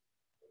self.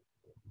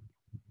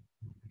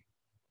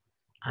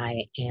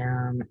 I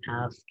am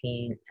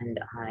asking and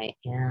I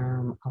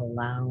am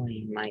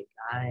allowing my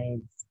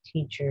guides,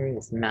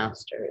 teachers,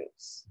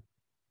 masters.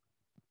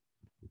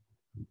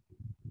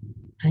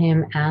 I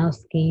am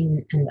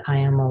asking and I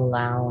am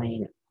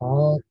allowing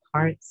all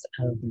parts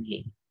of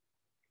me.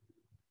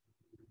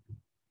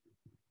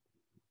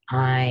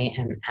 I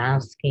am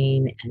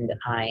asking and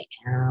I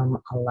am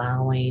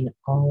allowing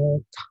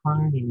all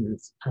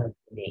times of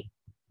me.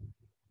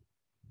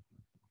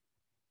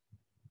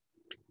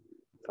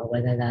 For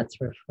whether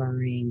that's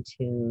referring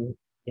to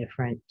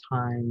different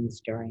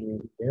times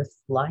during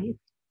this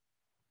life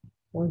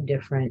or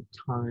different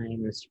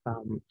times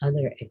from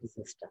other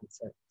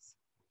existences.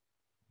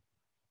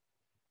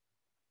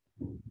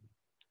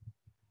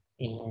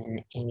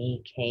 In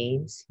any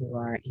case, you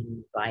are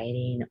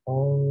inviting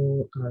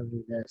all of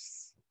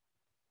this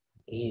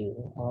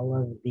you, all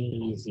of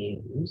these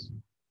yous,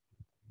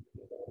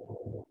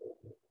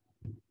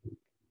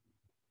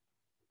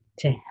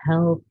 to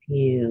help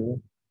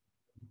you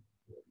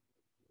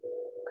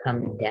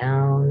come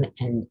down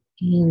and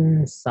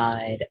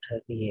inside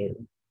of you,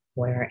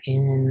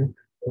 wherein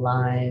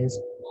lies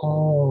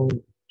all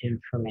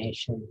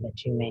information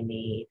that you may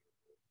need,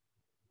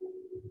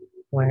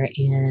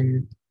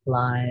 wherein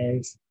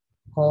lies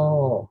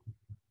all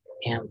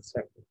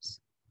answers,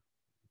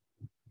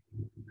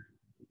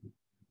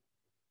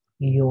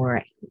 your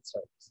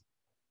answers.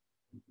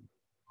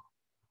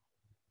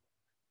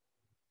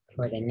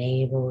 For it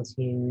enables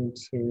you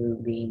to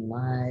be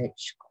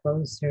much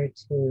closer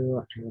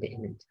to and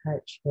in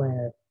touch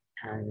with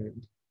and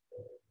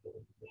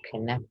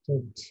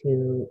connected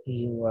to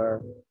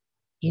your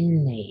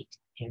innate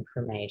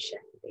information,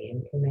 the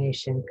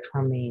information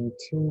coming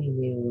to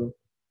you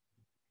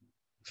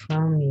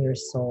from your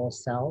soul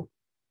self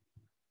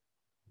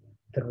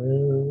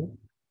through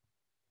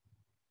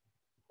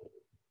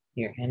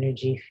your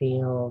energy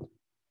field,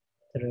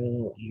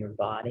 through your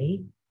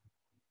body,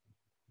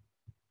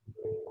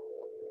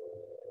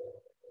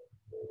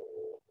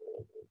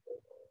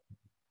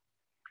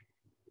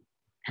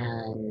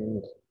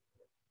 and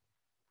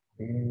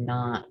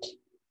not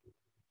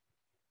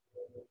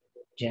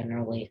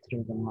generally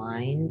through the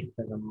mind,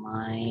 for the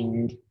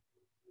mind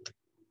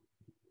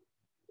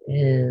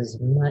is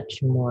much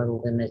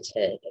more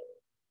limited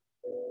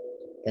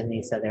than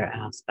these other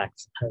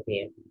aspects of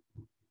you.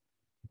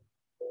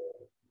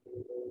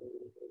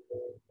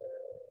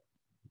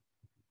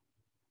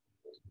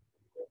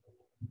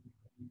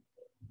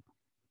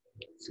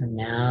 So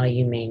now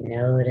you may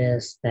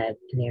notice that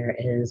there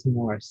is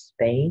more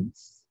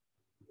space.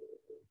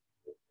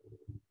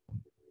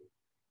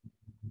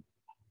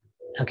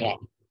 Okay,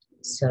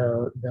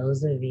 so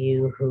those of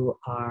you who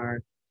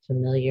are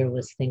familiar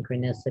with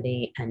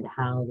synchronicity and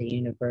how the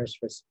universe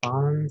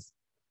responds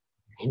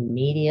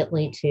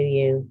immediately to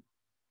you,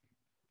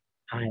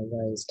 I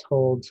was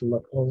told to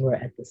look over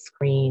at the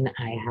screen.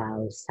 I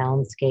have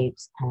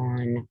soundscapes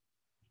on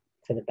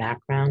for the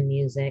background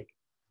music.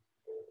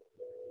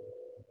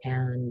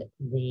 And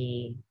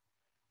the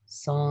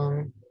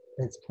song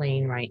that's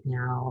playing right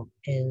now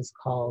is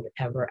called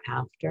Ever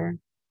After.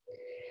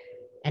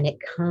 And it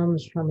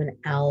comes from an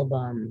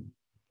album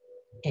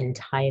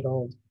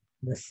entitled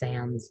The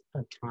Sands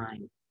of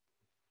Time.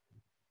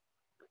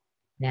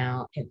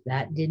 Now, if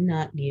that did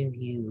not give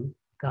you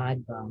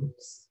God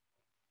bumps,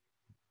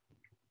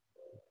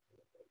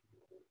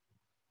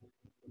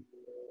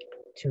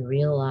 to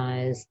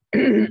realize,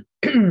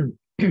 excuse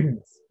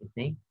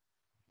me,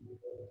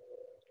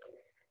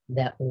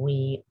 that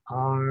we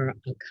are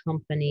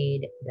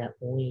accompanied, that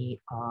we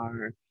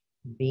are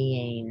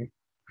being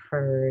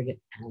heard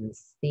and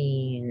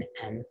seen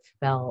and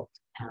felt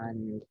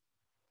and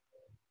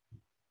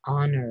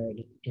honored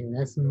in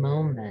this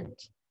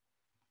moment,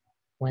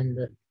 when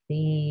the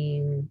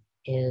theme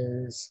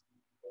is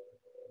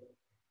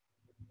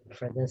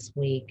for this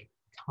week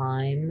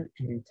time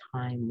and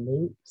time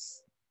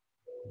loops,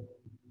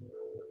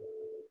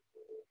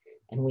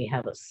 and we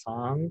have a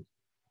song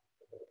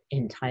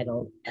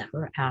entitled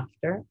Ever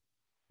After.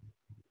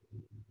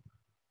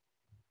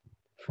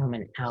 from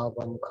an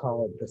album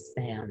called The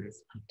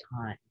Sands of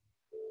Time.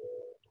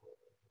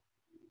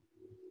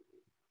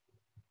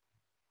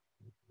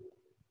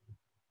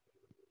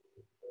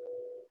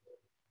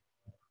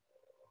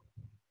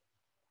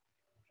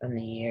 From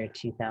the year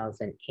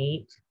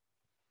 2008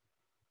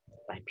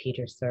 by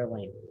Peter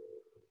Sterling.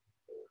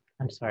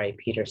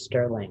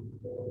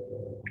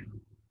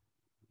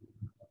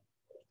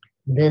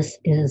 This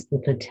is the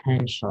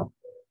potential.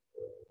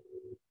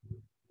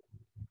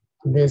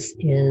 This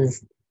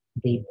is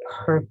the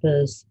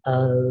purpose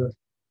of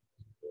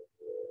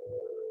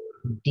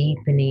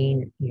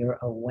deepening your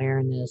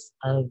awareness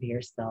of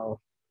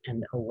yourself,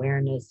 and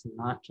awareness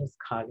not just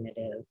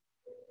cognitive,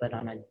 but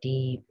on a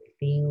deep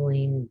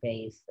feeling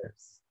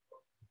basis.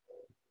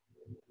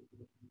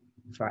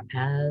 For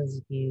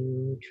as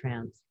you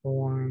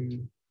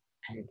transform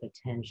and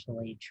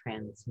potentially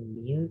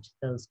transmute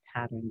those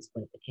patterns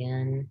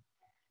within,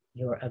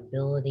 your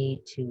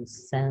ability to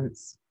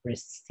sense,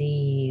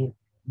 receive,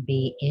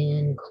 be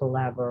in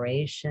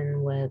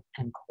collaboration with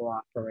and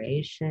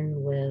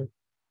cooperation with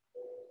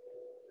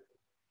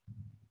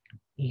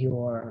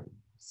your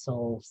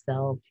soul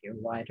self, your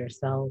wider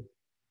self,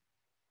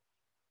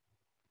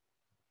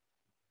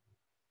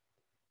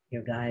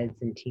 your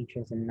guides and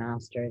teachers and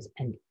masters,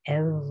 and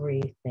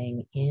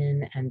everything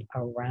in and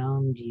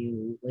around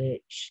you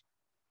which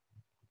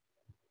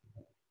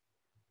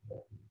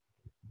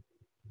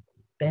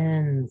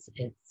bends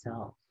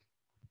itself,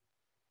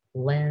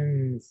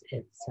 lends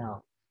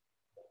itself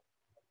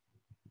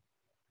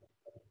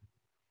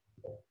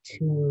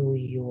to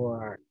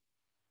your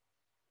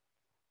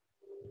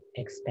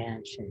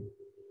expansion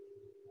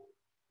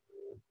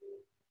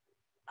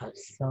of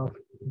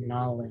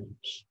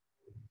self-knowledge,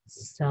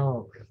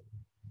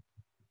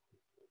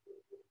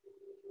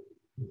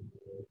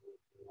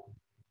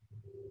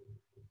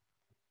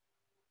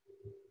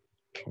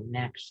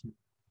 self-connection.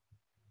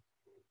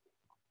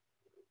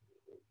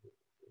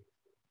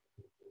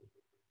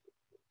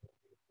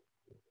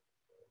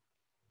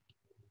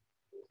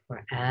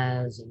 For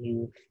as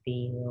you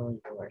feel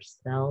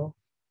yourself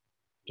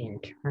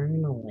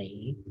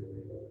internally,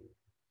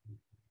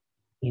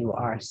 you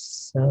are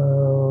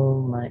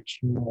so much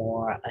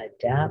more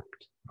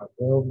adept, or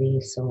will be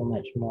so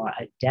much more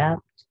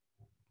adept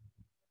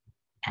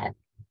at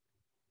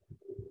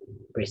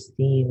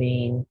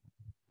receiving,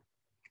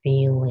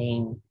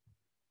 feeling,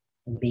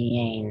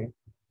 being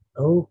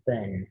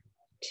open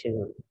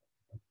to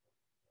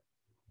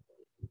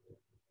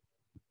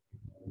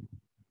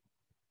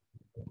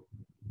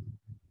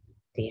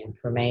the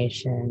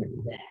information,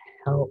 the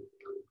help,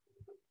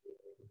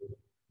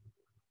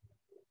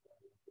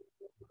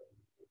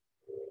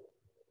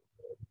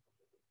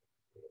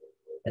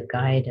 the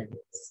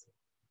guidance,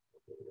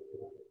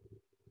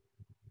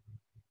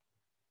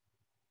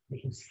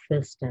 the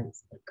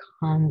assistance, the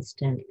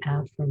constant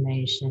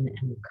affirmation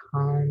and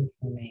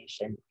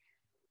confirmation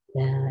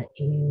that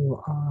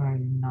you are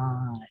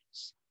not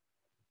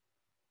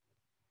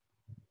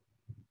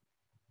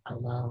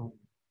alone.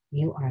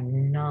 You are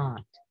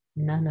not,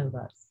 none of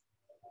us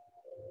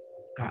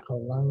are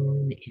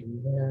alone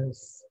in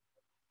this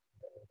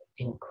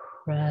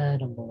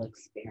incredible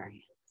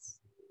experience.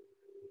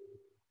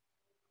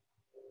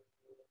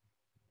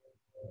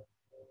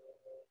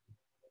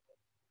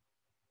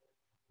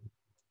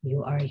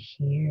 You are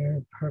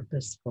here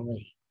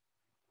purposefully.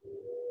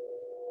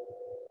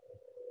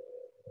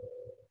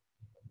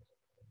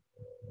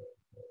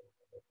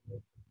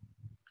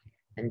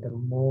 And the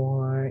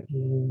more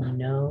you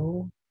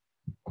know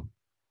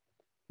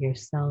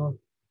yourself,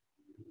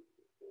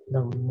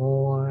 the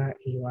more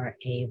you are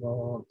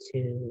able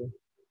to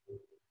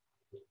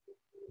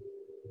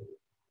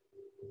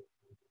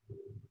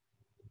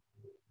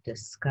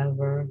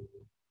discover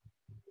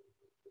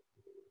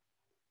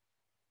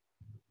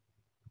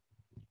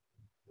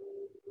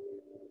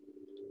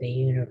the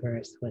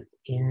universe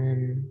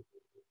within,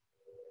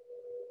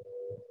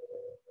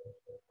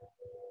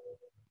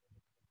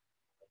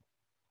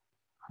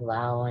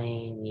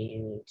 allowing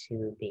you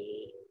to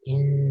be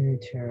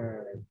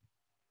interconnected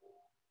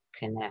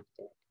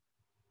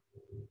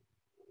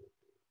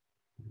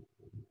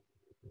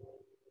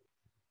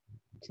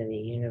to the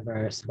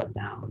universe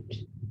without.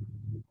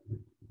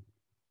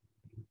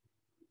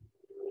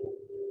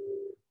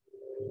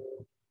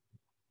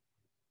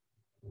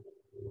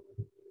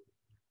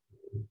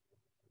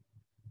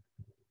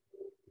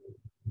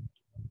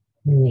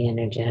 And the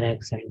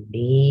energetics are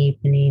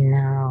deepening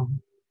now.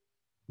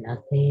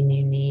 Nothing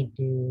you need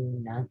do,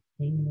 nothing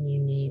you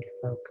need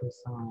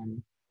focus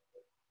on.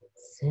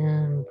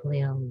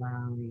 Simply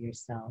allow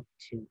yourself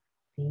to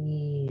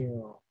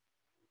feel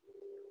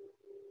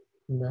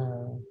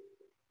the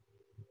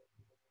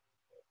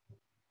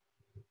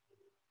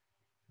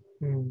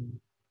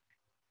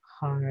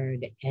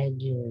hard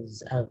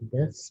edges of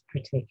this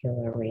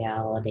particular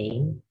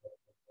reality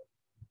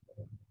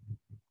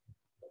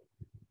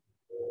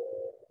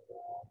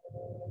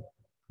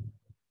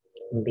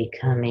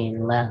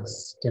becoming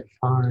less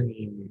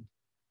defined,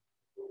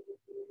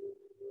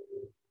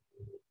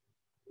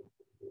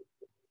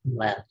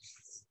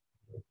 less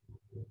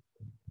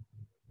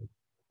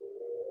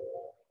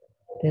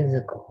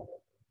physical.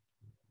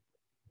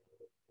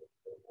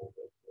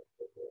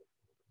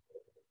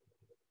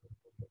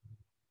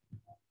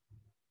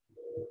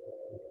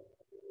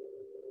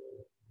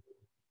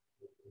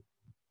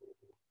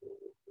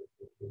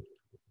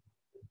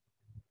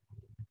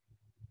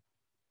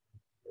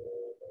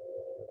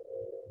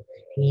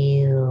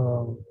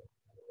 Feel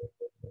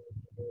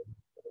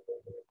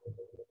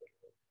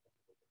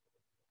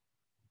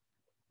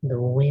the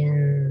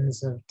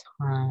winds of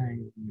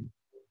time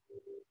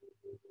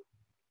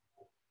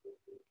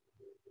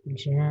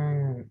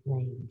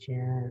gently,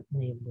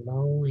 gently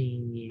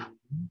blowing you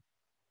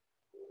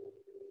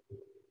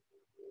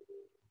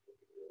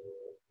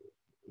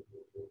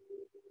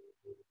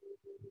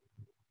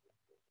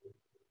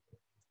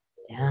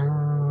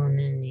down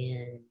and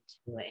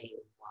into a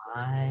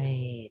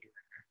wide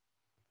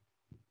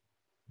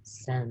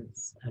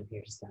sense of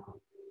yourself.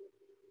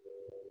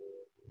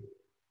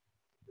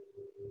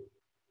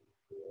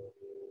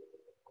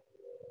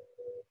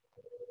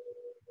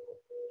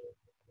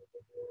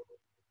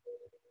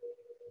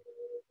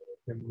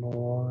 The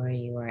more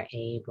you are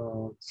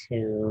able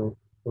to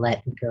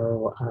let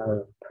go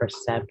of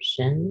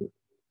perception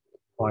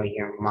or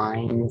your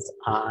mind's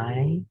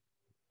eye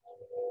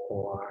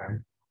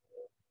or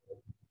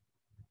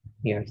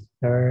your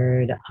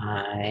third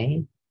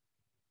eye,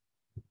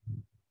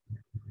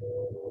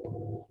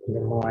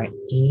 the more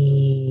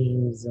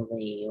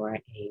easily you are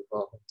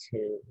able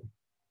to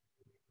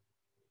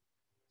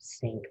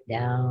sink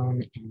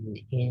down and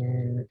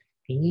in,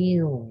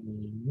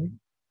 feeling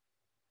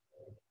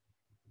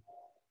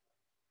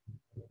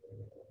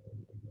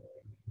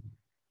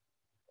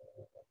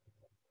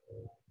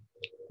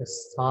the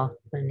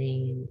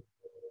softening,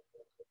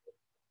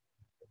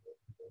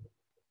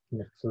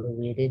 the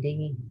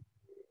fluidity,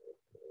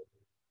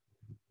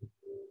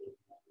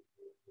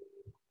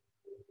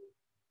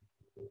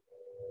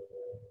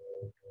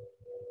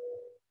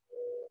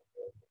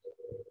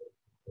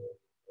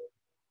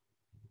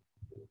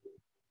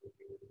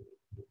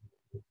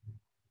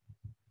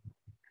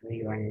 of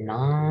your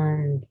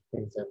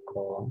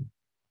non-physical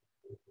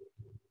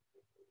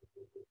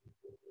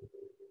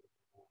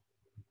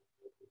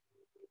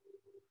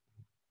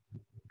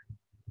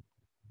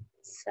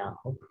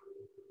self.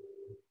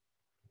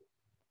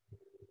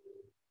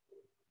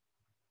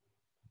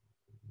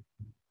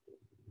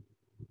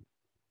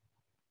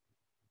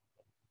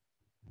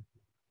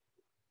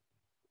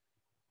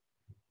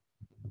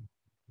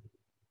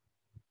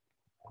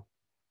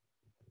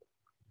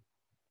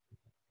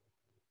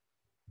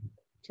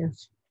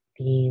 Just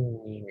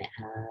feeling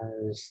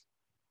as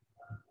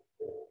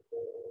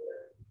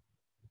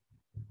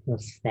the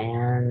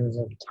sands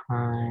of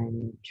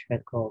time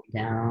trickle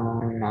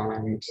down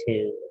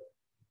onto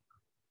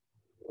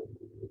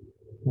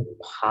a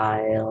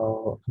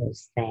pile of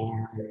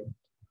sand.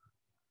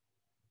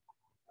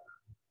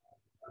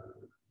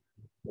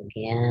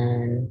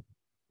 Again,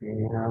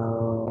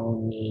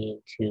 no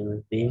need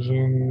to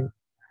vision.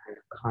 On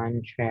the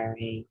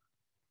contrary,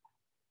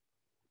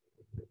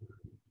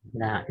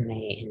 that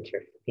may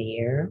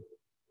interfere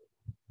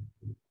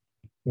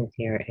with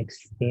your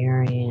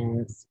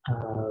experience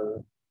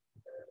of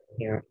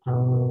your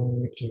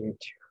own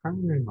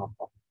internal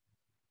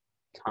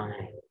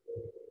time.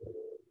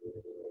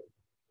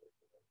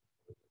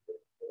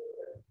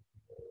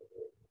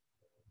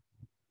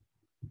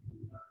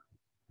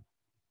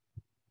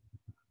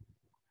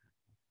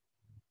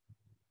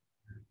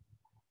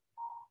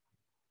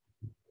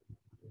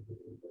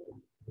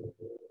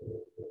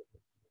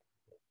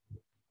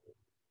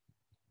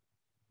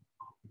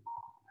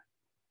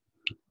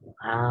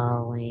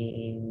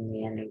 Allowing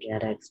the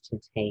energetics to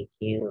take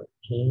you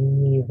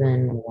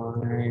even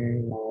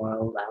one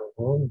more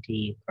level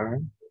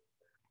deeper.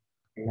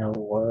 No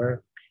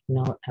work,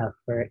 no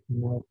effort,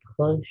 no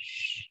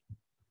push,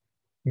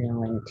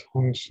 no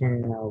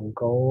intention, no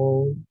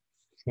goal.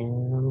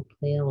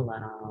 Simply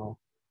allow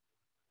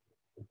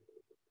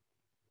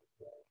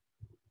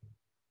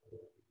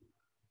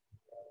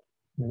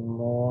the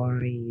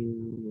more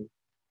you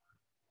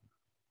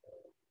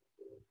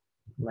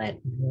let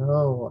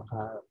go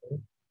of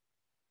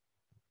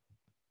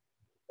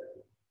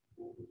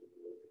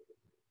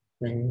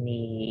the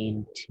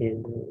need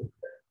to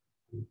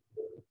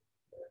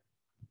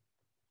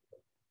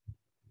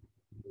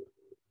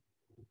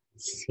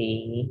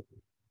see,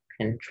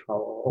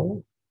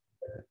 control,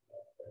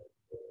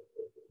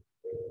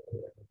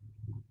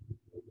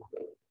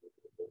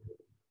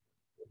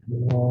 the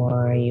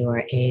more you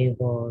are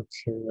able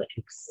to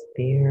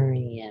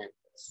experience,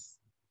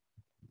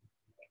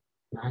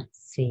 not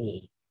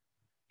see,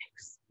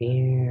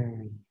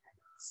 experience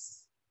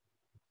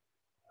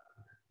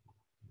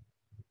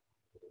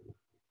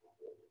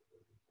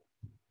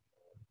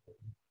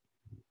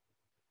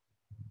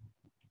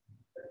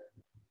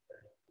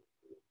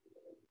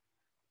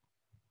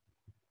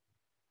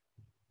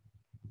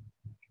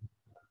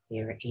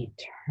your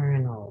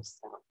eternal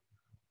self.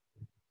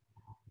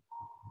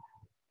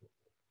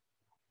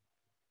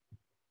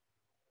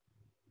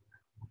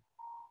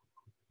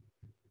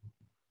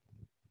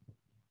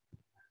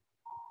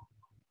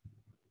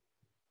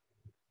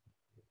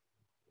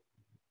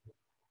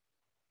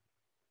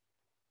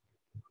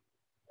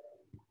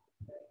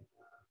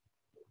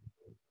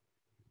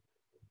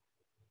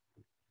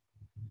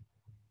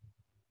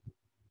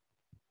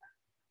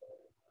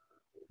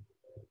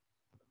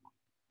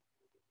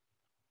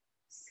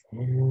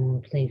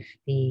 Simply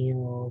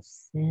feel,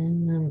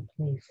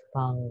 simply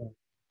follow.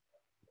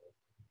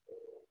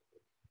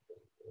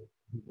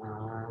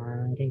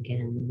 Not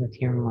again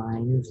with your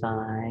mind's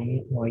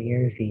eye or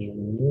your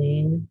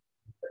viewing,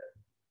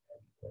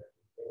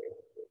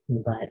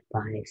 but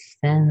by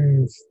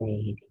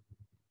sensating,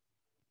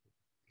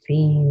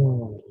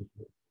 feeling,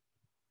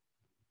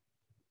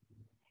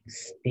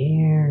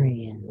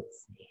 experiencing.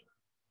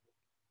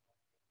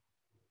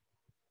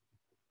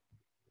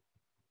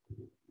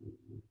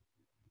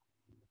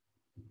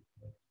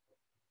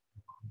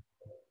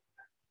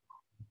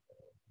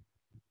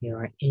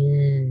 Your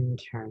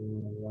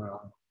internal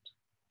world,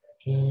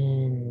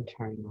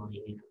 internal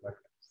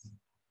universe.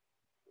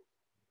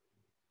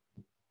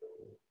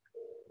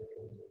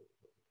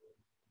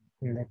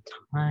 And the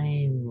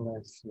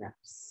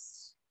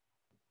timelessness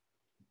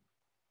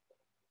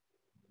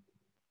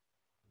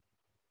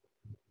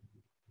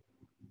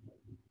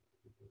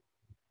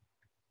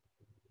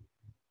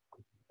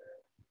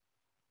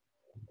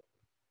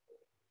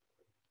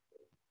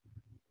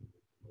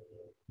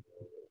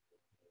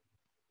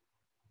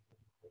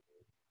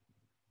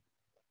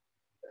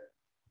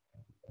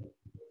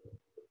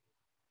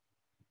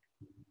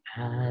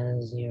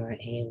as you're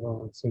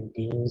able to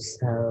do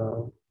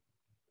so,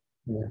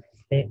 the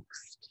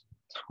fixed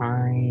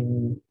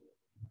time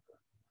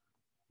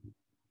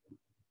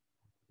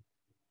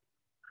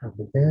of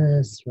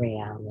this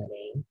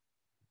reality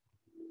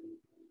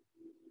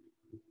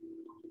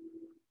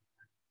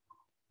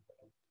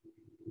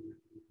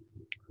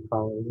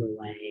falls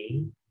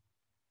away,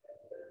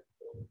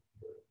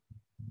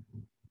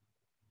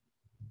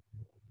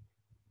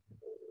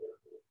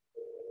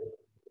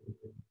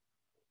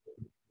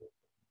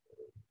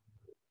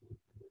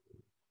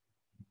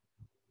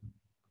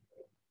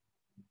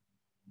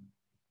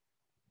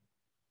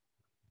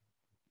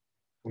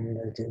 and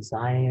the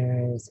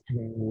desires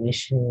and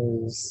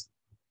wishes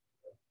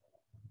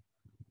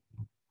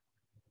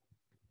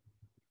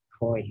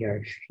for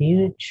your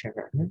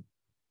future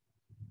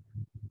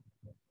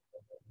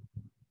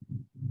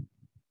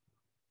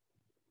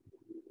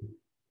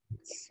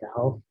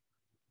self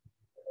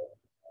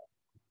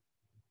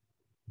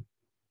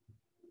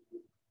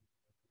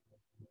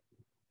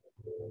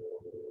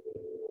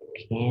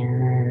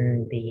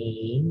can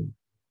be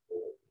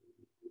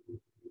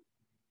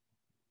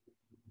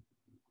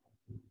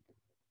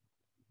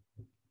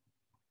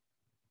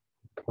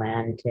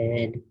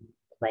planted,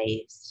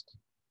 placed,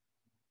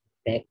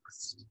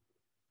 fixed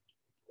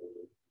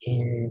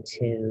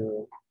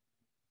into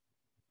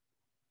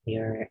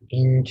your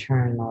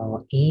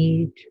internal,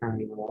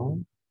 eternal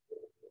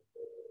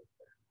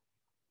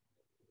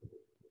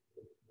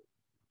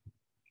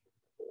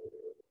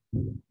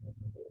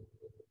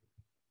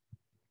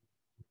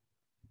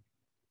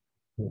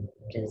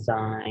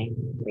design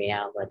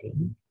reality.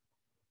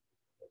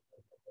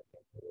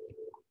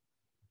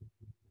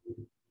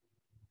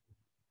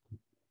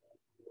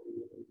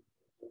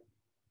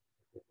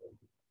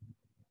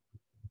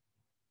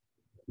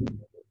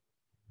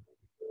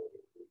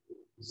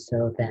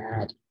 So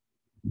that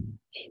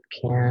it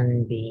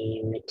can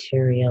be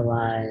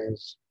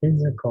materialized,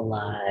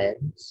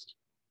 physicalized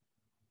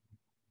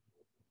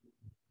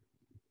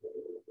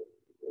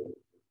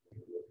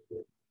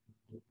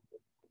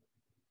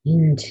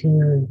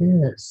into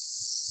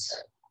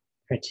this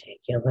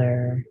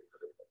particular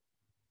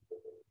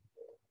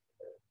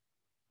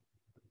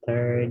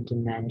third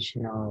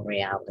dimensional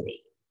reality.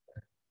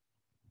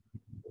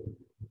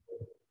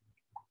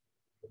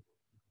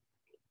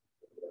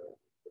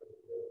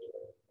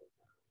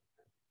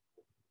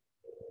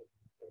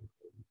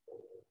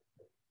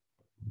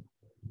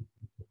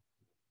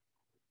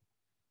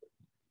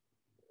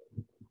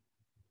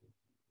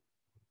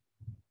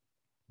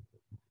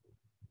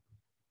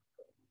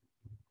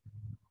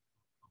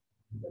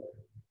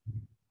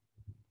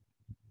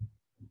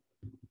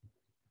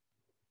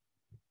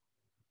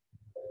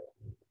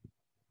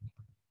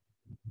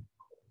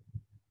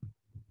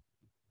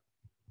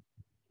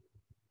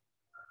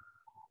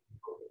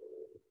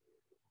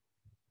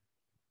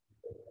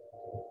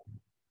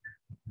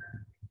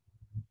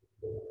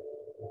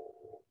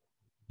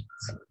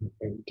 So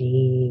the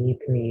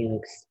deeper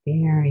you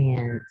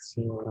experience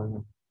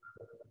your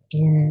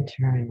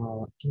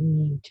internal,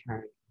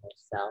 eternal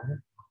self,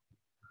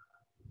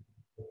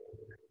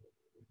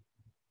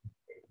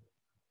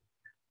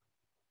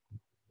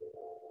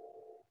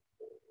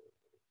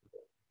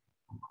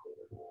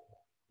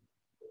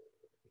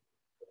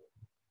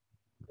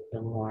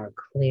 the more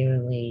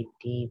clearly,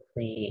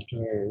 deeply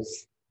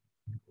is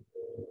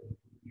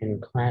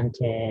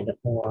implanted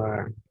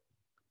or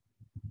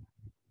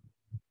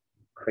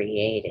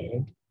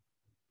created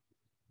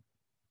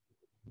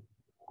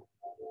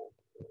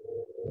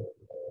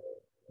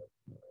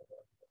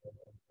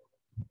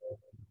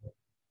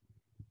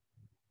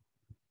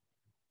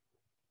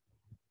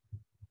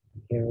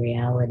your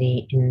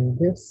reality in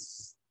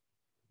this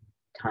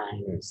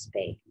time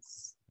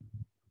space.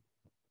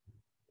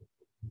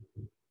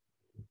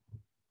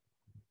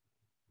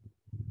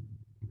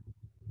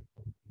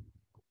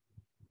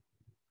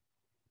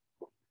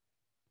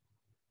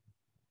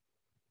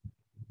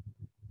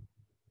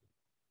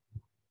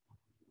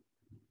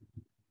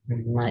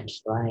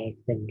 Much like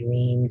the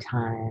dream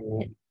time,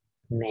 it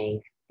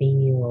may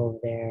feel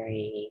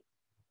very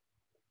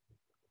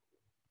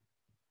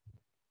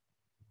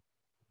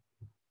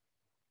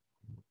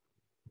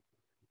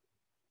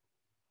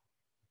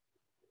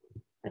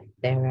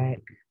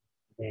etheric,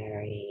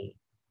 very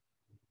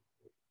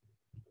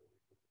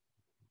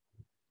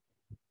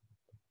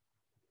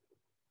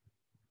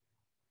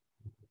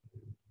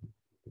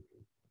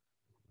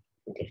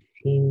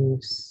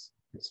diffuse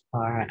as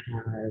far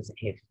as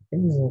a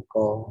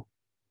physical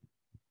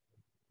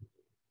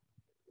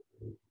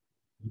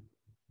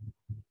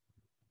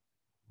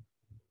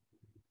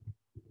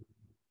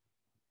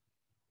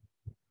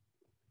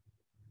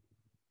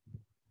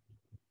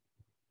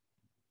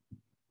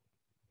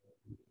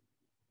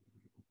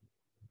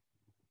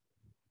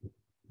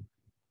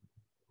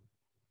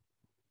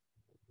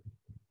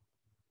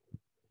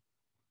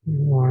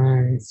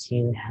once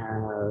you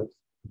have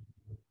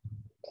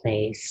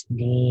placed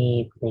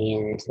deeply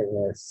into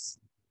this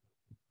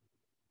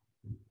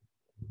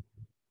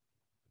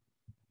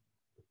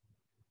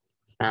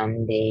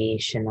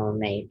foundational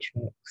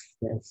matrix,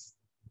 this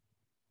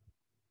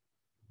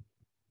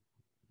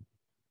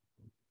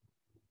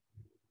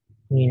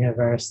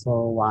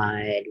universal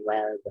wide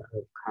web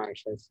of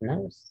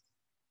consciousness,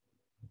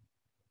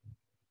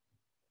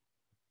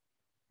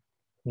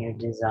 your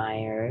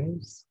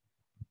desires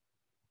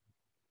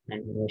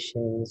and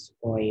wishes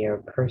for your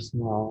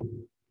personal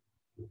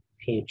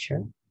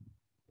future.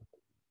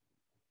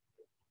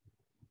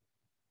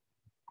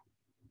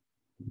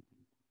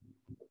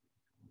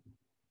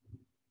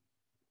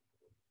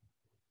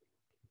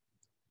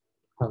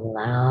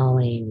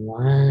 Allowing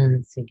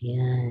once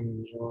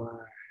again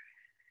your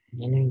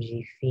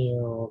energy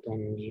field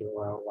and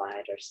your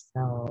wider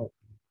self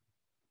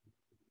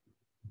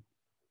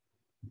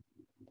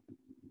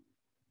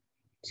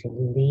to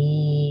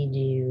lead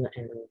you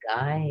and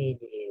guide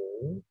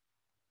you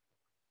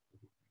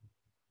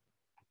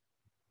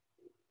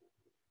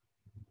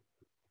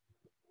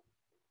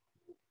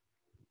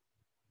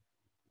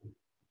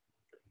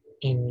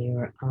in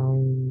your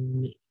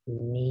own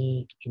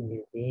unique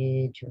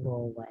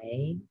individual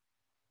way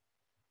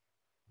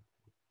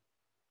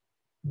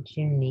that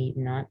you need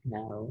not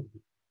know.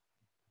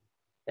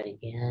 But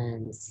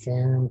again,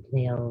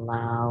 simply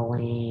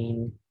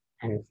allowing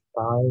and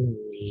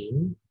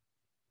following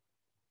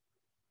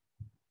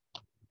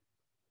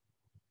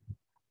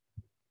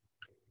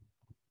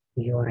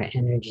your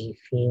energy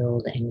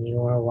field and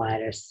your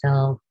wider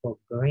self will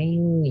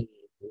bring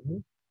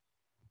you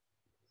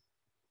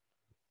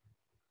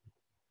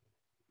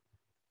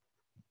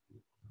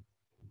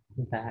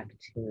back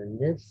to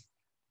this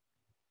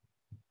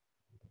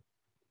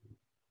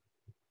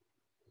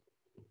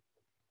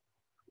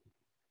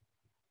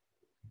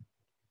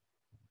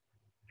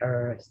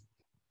Earth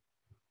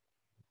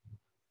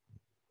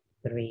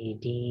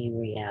 3D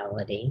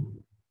reality.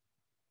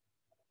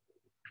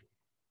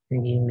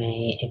 And you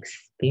may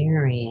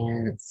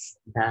experience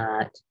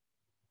that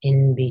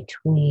in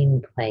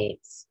between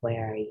place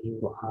where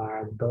you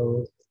are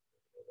both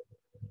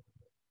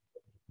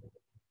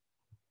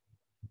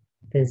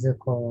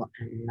physical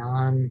and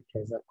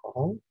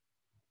non-physical.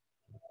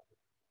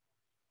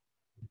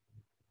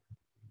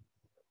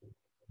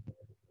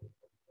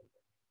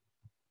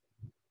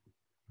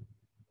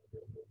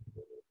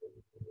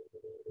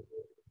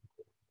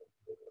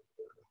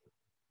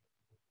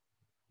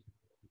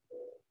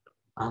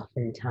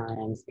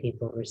 Oftentimes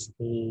people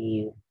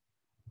receive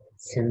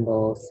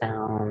symbol,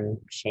 sound,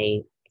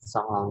 shape,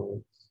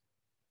 songs,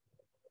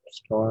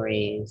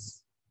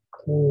 stories,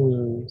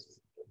 clues,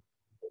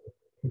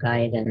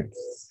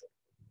 guidance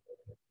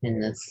in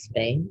this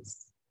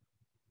space.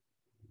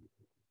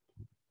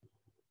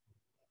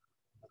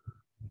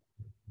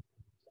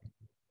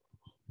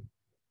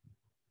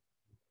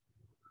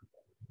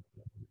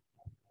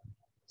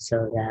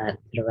 So that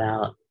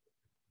throughout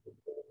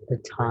the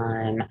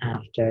time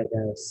after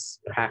this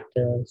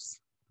practice,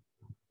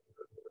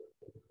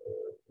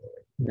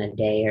 in a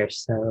day or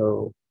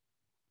so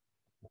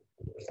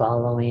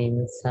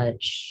following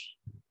such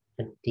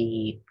a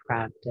deep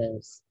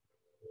practice,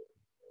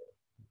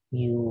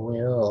 you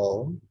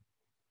will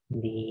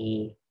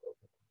be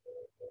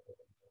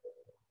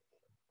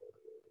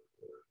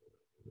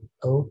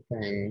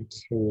open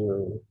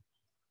to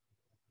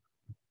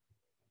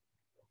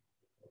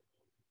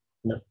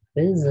the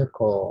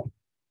physical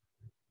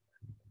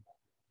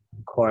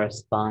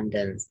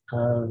correspondence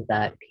of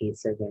that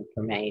piece of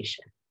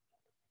information.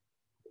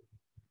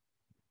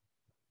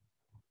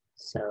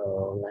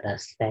 So let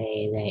us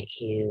say that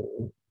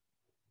you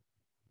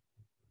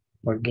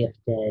were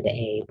gifted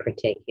a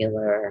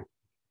particular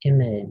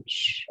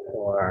image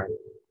or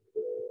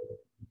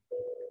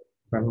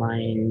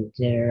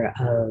reminder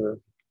of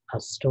a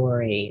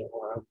story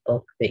or a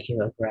book that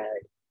you have read.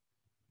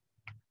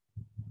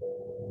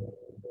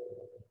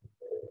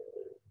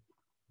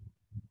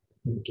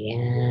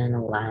 Again,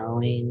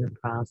 allowing the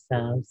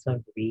process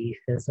of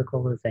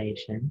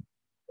rephysicalization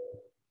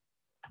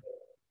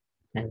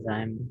as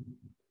I'm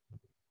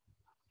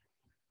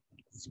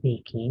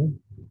speaking.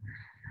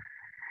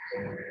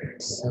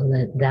 So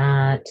that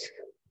that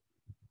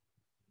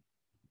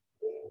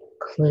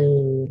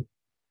clue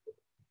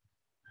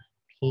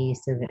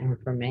piece of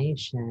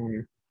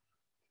information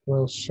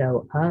will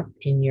show up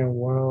in your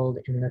world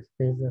in the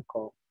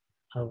physical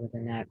over the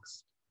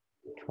next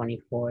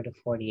 24 to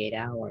 48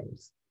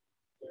 hours,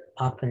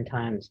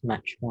 oftentimes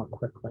much more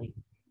quickly.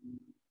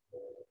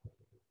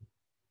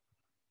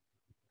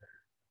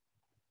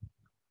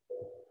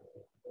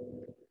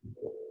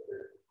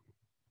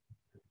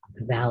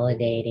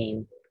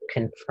 Validating,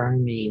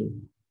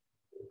 confirming,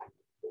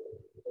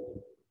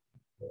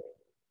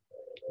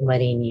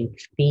 letting you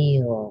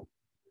feel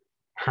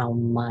how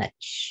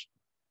much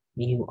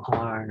you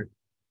are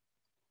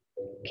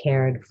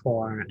cared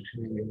for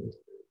and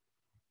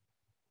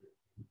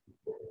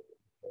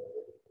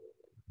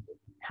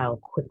how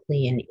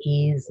quickly and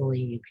easily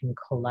you can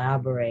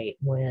collaborate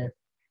with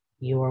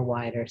your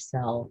wider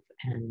self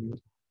and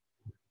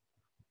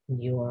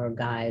your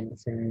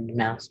guides and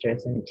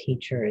masters and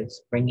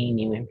teachers bringing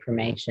you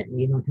information.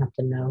 You don't have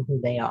to know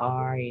who they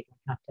are. You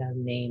don't have to have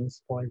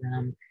names for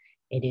them.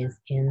 It is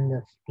in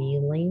the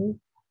feeling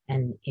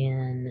and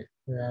in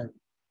the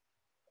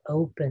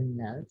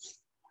openness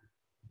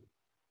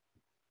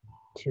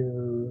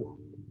to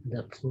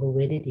the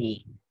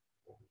fluidity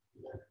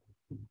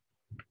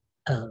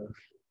of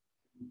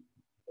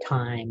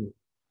time,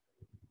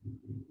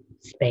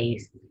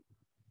 space,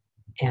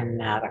 and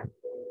matter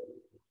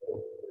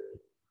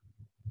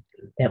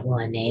that will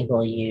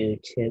enable you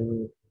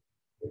to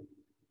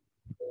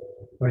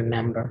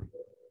remember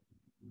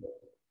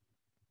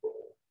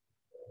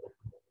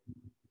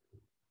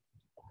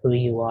who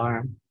you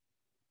are,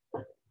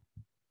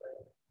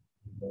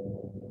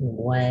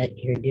 what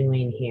you're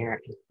doing here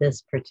at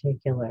this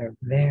particular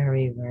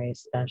very, very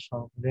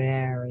special,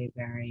 very,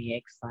 very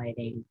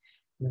exciting,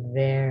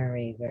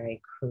 very,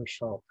 very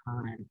crucial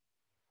time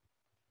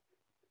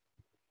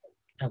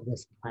of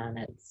this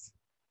planet's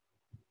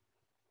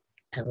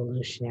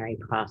evolutionary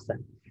process.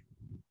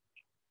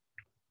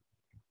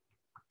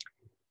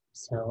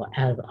 So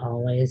as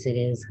always, it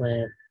is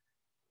with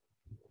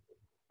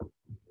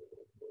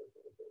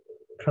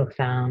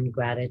profound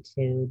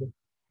gratitude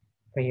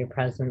for your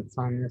presence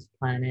on this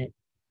planet,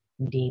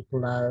 deep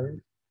love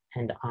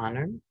and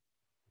honor.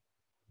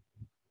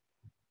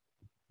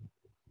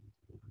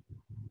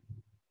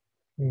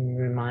 And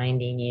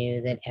reminding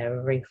you that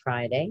every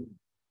Friday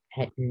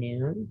at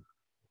noon,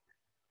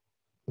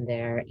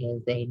 there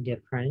is a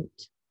different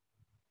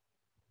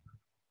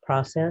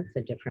process,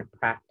 a different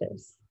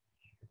practice,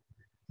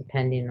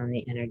 depending on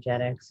the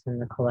energetics and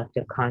the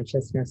collective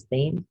consciousness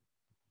theme.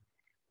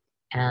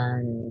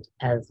 And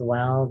as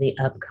well, the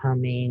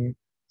upcoming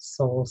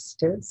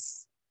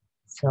solstice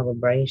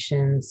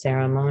celebration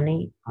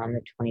ceremony on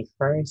the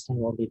 21st, and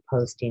we'll be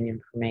posting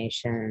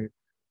information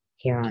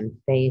here on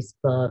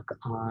Facebook,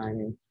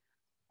 on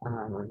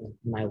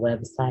my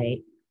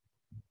website.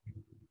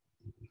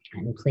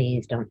 And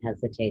please don't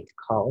hesitate to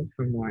call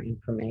for more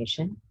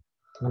information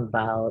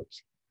about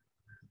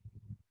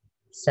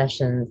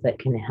sessions that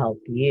can help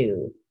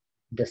you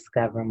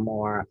discover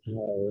more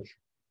of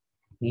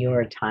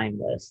your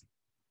timeless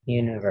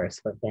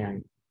universe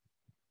within.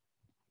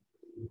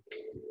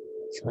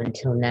 So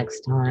until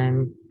next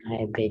time,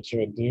 I bid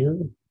you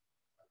adieu.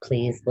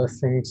 Please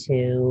listen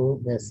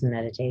to this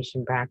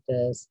meditation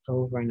practice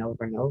over and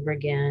over and over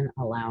again,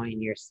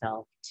 allowing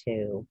yourself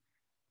to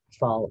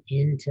fall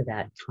into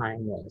that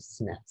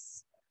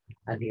timelessness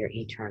of your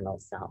eternal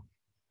self.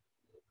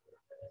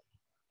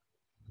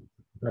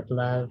 With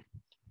love,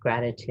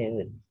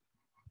 gratitude,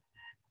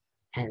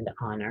 and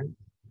honor,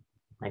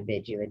 I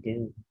bid you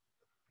adieu.